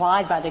actually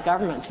supplied by the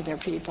government to their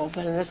people,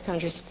 but in this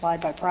country supplied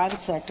by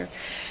private sector.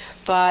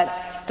 But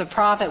the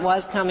profit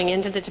was coming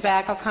into the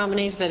tobacco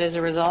companies, but as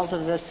a result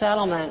of the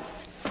settlement,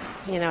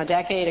 a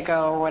decade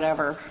ago or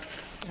whatever,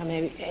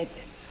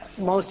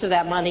 most of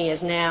that money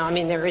is now,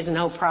 there is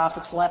no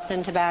profits left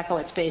in tobacco.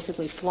 It's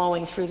basically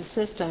flowing through the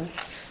system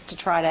to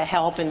try to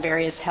help in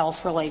various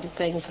health-related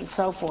things and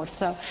so forth.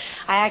 So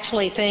I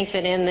actually think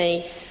that in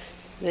the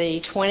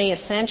 20th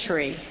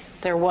century,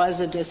 there was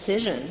a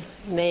decision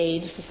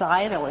made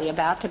societally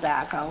about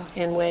tobacco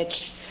in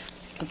which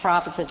the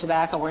profits of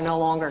tobacco were no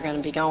longer going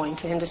to be going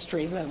to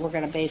industry, but were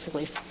going to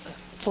basically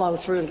flow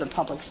through to the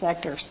public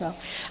sector. So I'm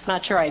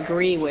not sure I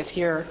agree with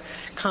your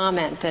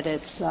comment that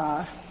it's,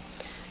 that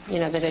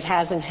it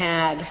hasn't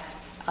had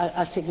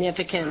a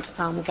significant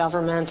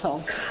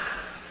governmental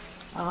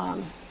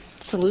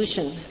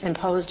solution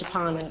imposed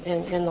upon it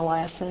in the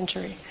last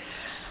century.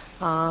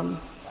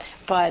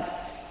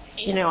 But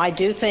I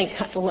do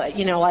think,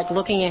 like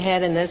looking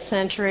ahead in this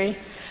century,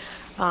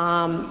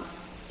 my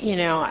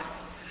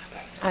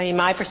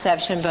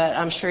perception, but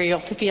I'm sure you'll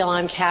feel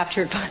I'm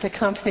captured by the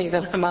company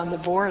that I'm on the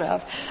board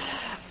of.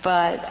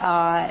 But,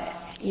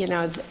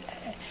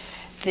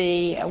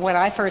 when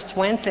I first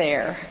went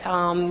there,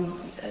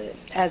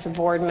 as a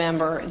board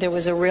member, there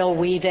was a real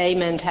we-they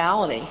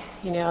mentality.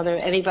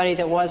 Anybody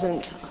that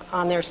wasn't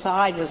on their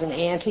side was an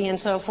anti and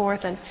so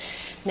forth. And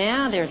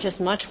now they're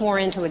just much more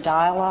into a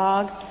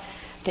dialogue.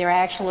 They're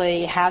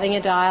actually having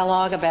a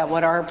dialogue about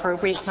what are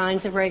appropriate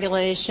kinds of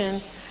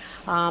regulation.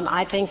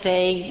 I think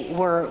they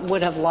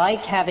would have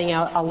liked having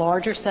a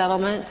larger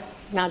settlement,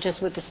 not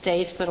just with the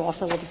states, but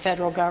also with the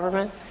federal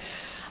government.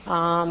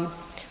 So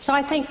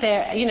I think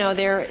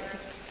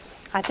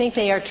I think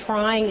they are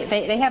trying,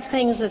 they have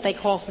things that they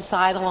call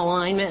societal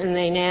alignment, and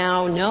they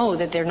now know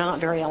that they're not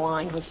very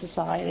aligned with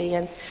society.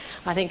 And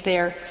I think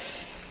they're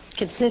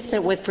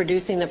consistent with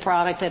producing the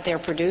product that they're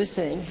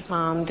producing,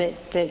 that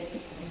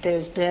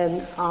there's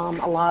been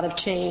a lot of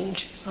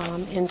change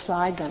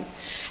inside them.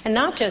 And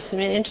not just,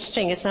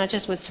 interesting, it's not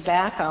just with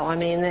tobacco.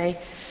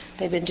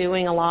 They've been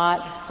doing a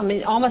lot.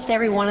 Almost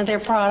every one of their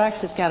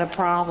products has got a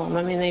problem.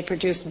 They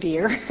produce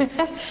beer.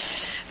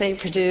 They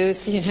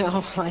produce,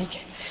 like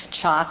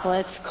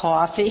chocolates,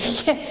 coffee.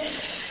 So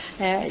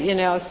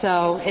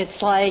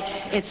it's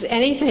like, it's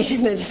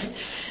anything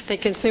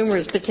that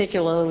consumers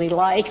particularly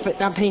like, but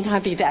may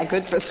not be that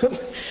good for them.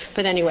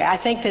 But anyway, I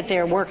think that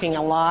they're working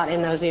a lot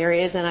in those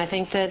areas, and I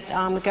think that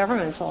the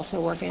government's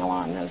also working a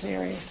lot in those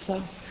areas.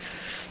 So,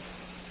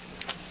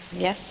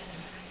 yes?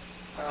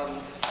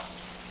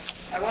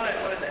 I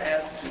wanted to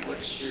ask you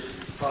what your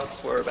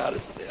thoughts were about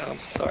it.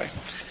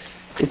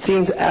 It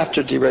seems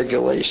after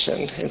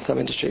deregulation in some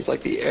industries,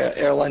 like the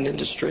airline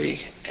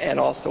industry and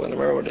also in the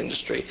railroad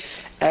industry,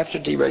 after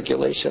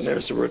deregulation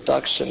there's a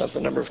reduction of the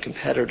number of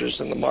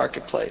competitors in the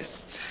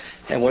marketplace.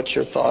 And what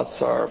your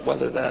thoughts are,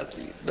 whether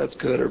that's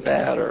good or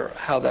bad, or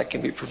how that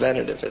can be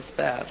prevented if it's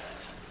bad.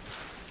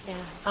 Yeah.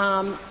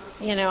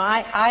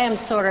 I am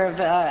sort of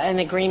in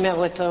agreement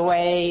with the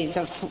way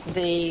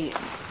the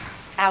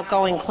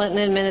outgoing Clinton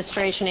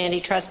administration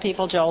antitrust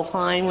people, Joel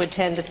Klein, would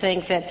tend to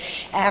think that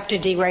after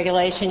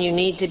deregulation you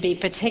need to be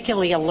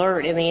particularly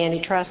alert in the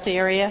antitrust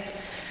area,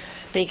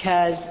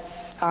 because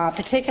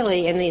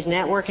particularly in these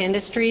network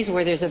industries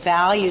where there's a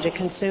value to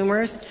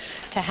consumers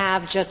to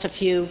have just a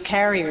few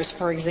carriers,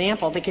 for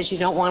example, because you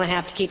don't want to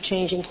have to keep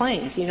changing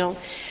planes.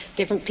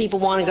 Different people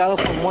want to go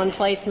from one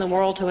place in the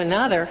world to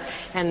another,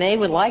 and they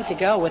would like to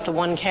go with the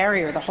one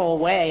carrier the whole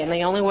way. And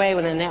the only way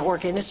with a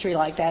network industry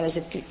like that is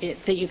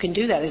that you can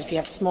do that is if you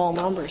have small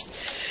numbers.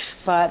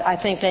 But I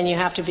think then you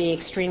have to be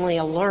extremely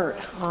alert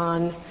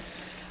on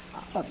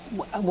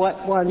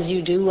what ones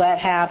you do let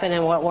happen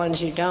and what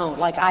ones you don't.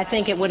 Like, I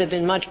think it would have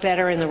been much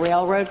better in the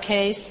railroad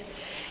case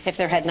If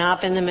there had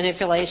not been the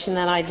manipulation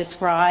that I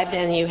described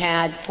and you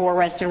had 4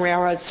 Western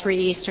railroads, 3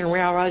 Eastern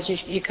railroads,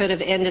 you could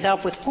have ended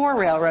up with 4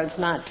 railroads,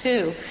 not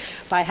 2,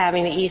 by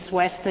having the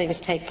east-west things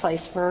take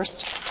place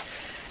first.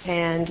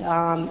 And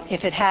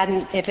if it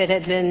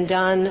had been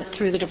done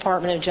through the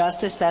Department of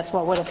Justice, that's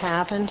what would have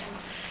happened.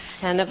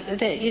 And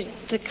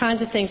the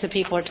kinds of things that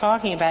people are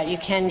talking about, you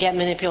can get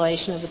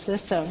manipulation of the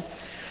system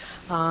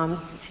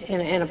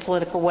in a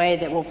political way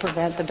that will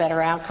prevent the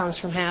better outcomes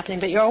from happening.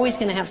 But you're always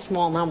going to have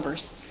small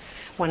numbers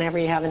whenever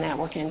you have a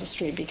network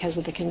industry because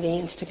of the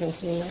convenience to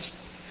consumers.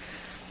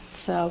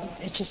 So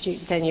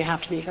then you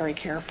have to be very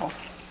careful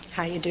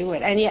how you do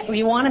it. And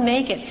you want to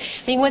make it.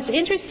 I mean, what's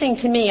interesting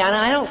to me, and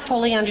I don't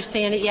fully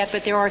understand it yet,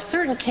 but there are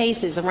certain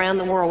cases around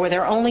the world where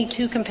there are only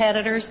 2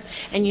 competitors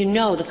and you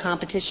know the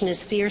competition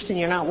is fierce and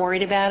you're not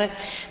worried about it.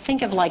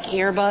 Think of like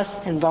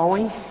Airbus and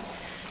Boeing.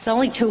 It's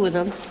only 2 of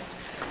them.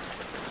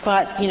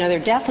 But, they're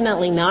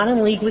definitely not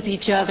in league with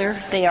each other.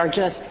 They are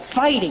just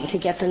fighting to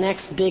get the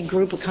next big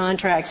group of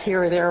contracts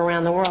here or there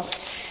around the world.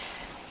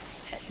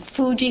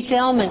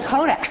 Fujifilm and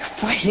Kodak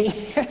fighting.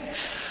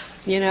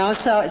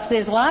 So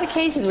there's a lot of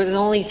cases where there's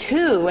only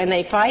 2 and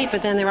they fight,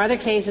 but then there are other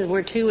cases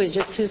where 2 is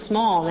just too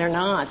small and they're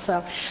not.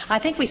 So I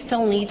think we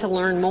still need to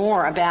learn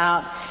more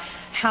about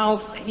how,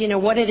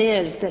 what it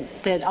is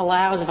that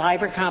allows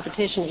vibrant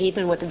competition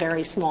even with the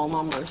very small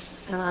numbers.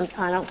 And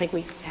I don't think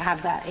we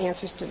have that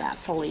answers to that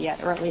fully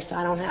yet, or at least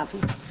I don't have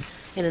them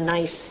in a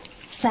nice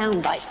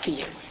soundbite for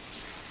you.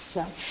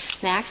 So,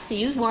 Max, do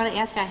you want to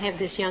ask? I have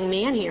this young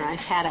man here.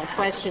 I've had a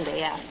question to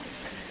ask.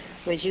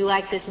 Would you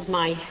like, this is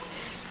my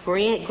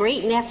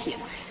great nephew.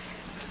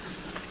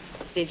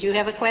 Did you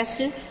have a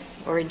question,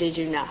 or did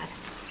you not?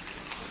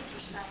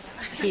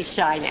 He's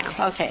shy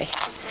now. Okay.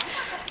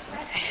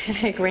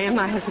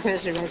 Grandma has a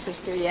question, my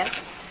sister, yes?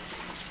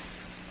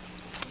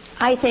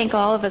 I think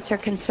all of us are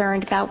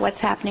concerned about what's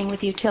happening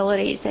with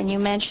utilities, and you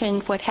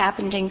mentioned what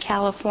happened in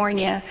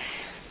California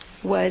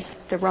was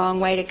the wrong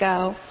way to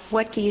go.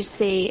 What do you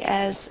see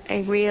as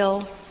a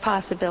real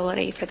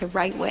possibility for the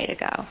right way to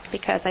go?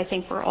 Because I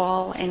think we're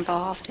all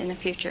involved in the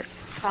future.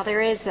 Well,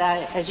 there is,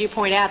 as you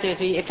point out,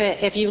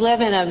 if you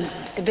live in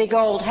a big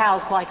old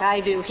house like I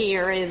do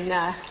here in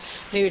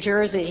New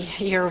Jersey,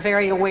 you're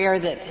very aware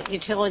that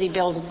utility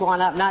bills have gone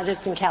up, not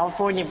just in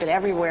California, but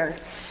everywhere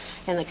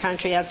in the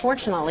country.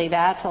 Unfortunately,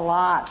 that's a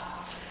lot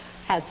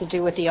has to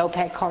do with the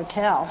OPEC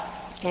cartel.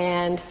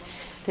 And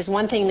there's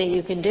one thing that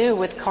you can do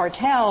with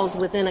cartels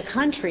within a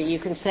country. You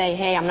can say,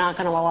 hey, I'm not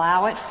going to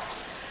allow it.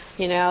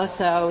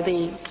 So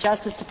the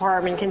Justice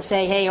Department can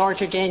say, hey,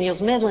 Archer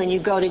Daniels Midland, you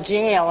go to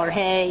jail, or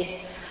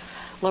hey,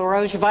 La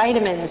Roche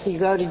Vitamins, you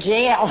go to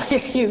jail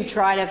if you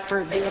try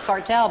to be a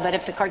cartel. But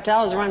if the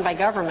cartel is run by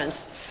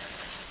governments,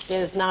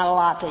 there's not a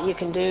lot that you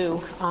can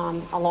do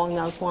along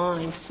those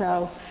lines.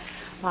 So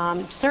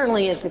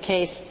certainly is the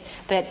case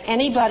that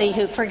anybody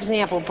who, for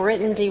example,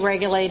 Britain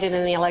deregulated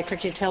in the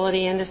electric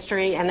utility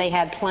industry, and they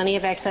had plenty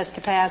of excess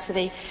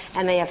capacity,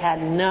 and they have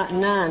had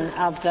none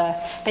of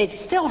they've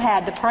still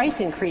had the price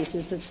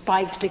increases that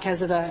spiked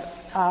because of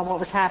what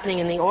was happening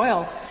in the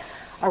oil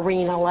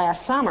arena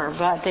last summer,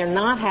 but they're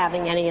not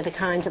having any of the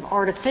kinds of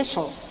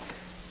artificial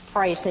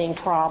pricing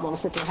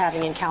problems that they're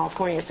having in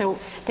California. So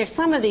there's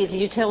some of these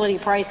utility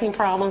pricing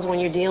problems when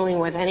you're dealing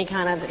with any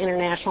kind of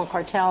international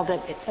cartel that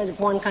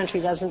one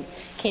country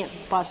can't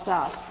bust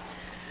up.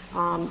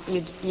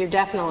 You're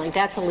definitely,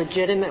 that's a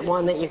legitimate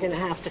one that you're going to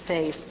have to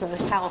face. The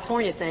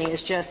California thing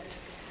is just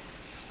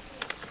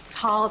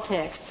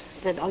politics.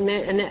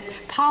 And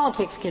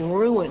politics can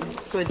ruin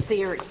good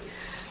theory.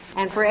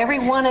 And for every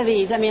one of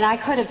these, I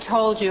could have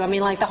told you,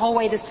 like the whole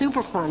way the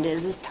Superfund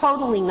is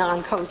totally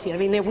non-kosher.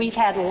 We've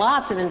had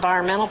lots of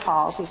environmental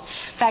policies.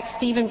 In fact,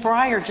 Stephen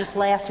Breyer just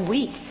last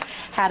week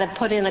had to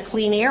put in a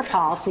clean air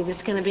policy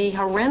that's going to be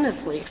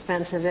horrendously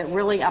expensive. It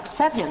really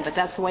upset him, but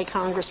that's the way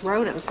Congress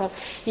wrote him. So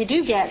you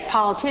do get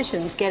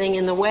politicians getting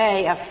in the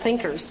way of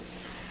thinkers.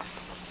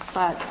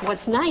 But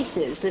what's nice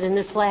is that in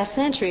this last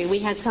century, we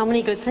had so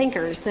many good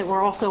thinkers that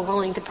were also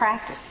willing to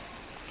practice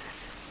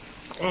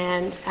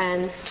and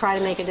try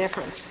to make a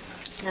difference.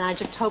 And I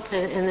just hope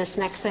that in this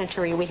next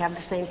century we have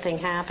the same thing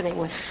happening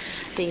with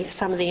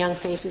some of the young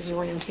faces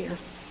around here.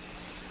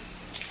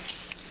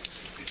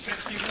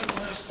 Betsy,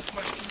 one last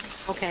question.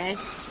 Okay.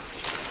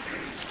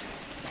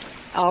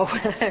 Oh,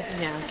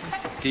 yeah.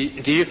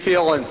 Do you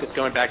feel, and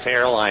going back to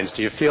airlines,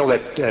 do you feel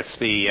that if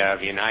the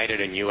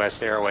United and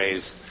U.S.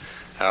 Airways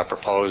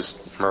proposed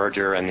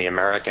merger and the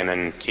American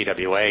and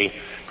TWA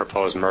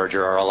proposed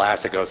merger are allowed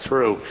to go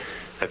through,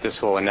 that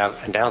this will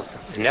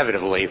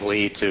inevitably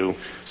lead to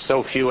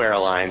so few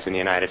airlines in the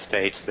United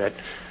States that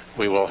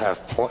we will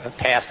have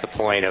passed the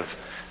point of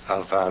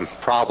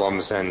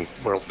problems, and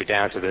we'll be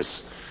down to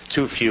this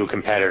too few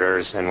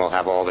competitors, and we'll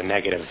have all the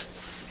negative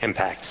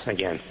impacts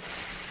again?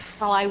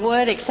 Well, I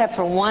would, except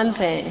for one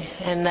thing,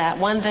 and that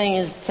one thing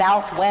is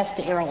Southwest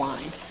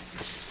Airlines.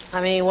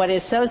 What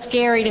is so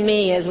scary to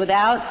me is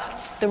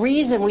the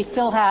reason we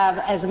still have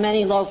as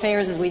many low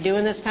fares as we do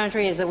in this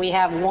country is that we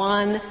have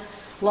one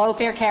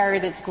low-fare carrier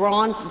that's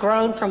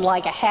grown from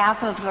like a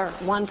half of or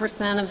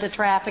 1% of the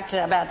traffic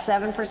to about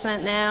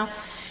 7% now.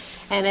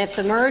 And if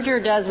the merger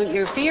does what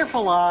you're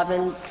fearful of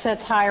and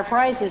sets higher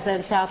prices,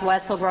 then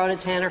Southwest will grow to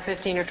 10 or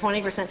 15 or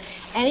 20%.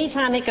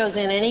 Anytime it goes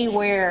in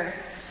anywhere,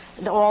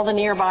 all the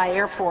nearby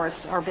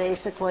airports are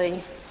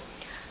basically,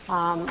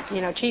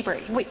 cheaper.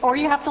 Or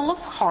you have to look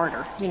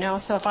harder,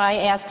 So if I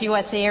ask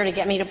U.S. Air to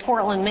get me to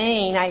Portland,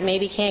 Maine, I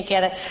maybe can't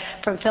get it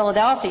from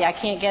Philadelphia. I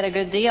can't get a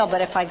good deal.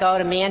 But if I go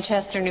to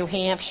Manchester, New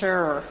Hampshire,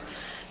 or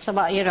some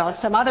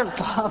other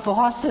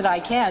Boston, I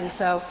can.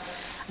 So,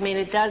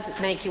 it does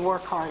make you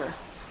work harder.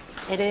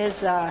 It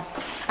is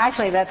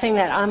actually the thing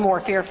that I'm more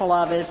fearful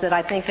of is that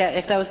I think that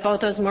if both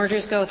those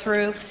mergers go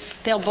through,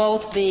 they'll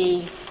both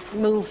be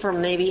moved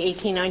from maybe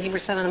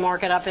 18-19% of the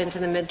market up into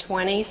the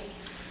mid-20s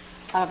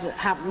of the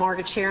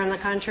market share in the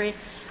country.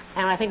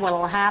 And I think what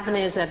will happen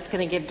is that it's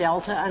going to give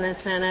Delta an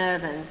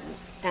incentive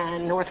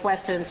and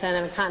Northwest an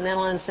incentive, and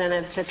Continental an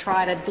incentive to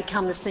try to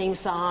become the same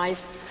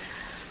size.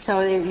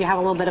 So you have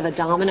a little bit of a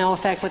domino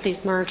effect with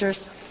these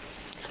mergers.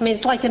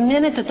 It's like the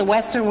minute that the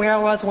Western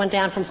railroads went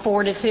down from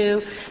 4 to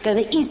 2, then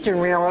the Eastern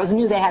railroads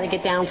knew they had to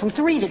get down from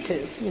 3 to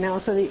 2.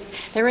 So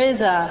there is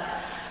a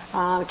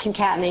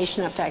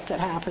concatenation effect that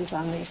happens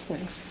on these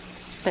things.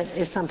 That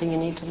is something you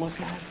need to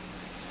look at.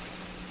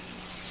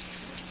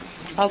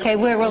 Okay,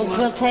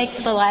 we'll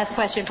take the last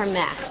question from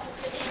Max.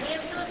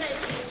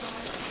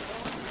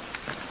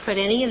 Could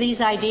any of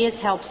these ideas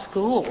help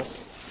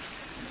schools?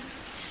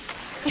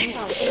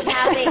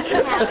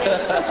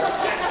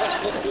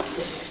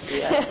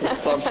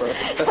 Stumper.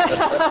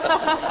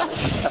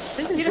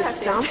 This is a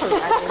stumper.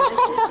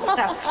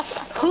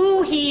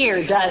 Who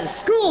here does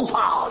school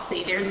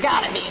policy? There's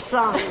got to be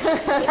some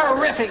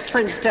terrific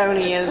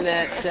Princetonian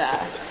that.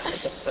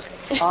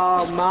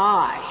 Oh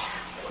my.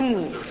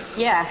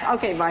 Yeah.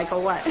 Okay,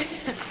 Michael. What?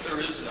 There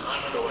is an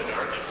ongoing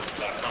argument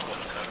about how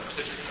much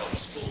competition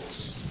helps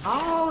schools.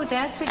 Oh,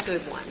 that's a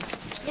good one.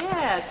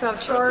 Yeah. So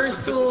charter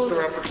schools. This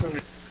is their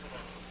opportunity.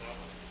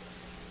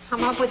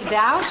 Come up with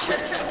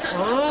vouchers.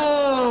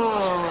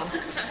 Oh,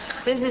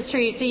 this is true.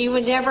 You see, you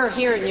would never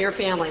hear it in your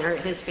family, or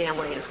his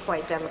family is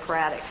quite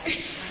democratic.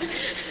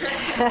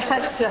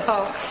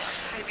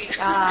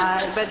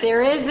 But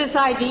there is this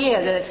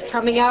idea that's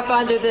coming up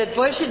under the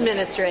Bush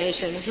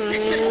administration.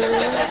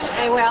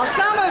 Well,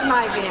 some of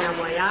my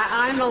family.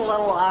 I'm a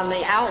little on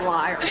the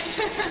outlier.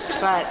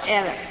 But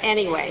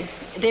anyway,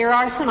 there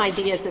are some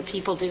ideas that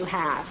people do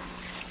have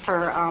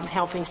for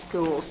helping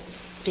schools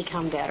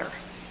become better.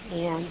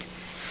 And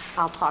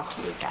I'll talk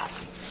to you about it.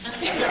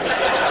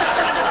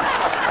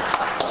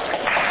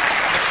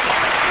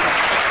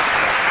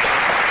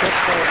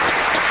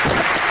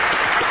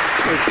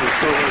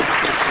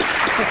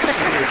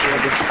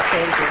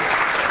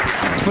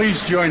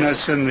 Please join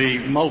us in the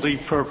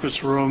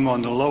multi-purpose room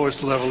on the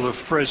lowest level of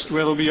Frist,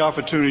 where there'll be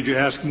opportunity to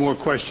ask more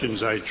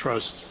questions, I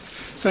trust.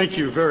 Thank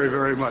you very,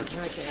 very much.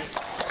 Okay.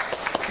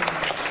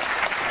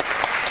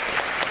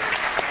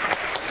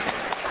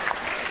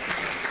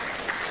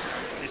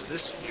 Is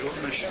this your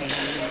machine?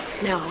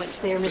 No, it's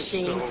their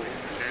machine.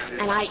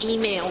 And I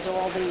emailed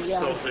all the...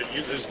 So that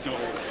there's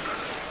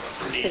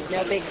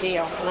no big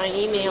deal. And I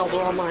emailed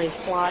all my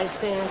slides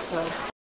down, so...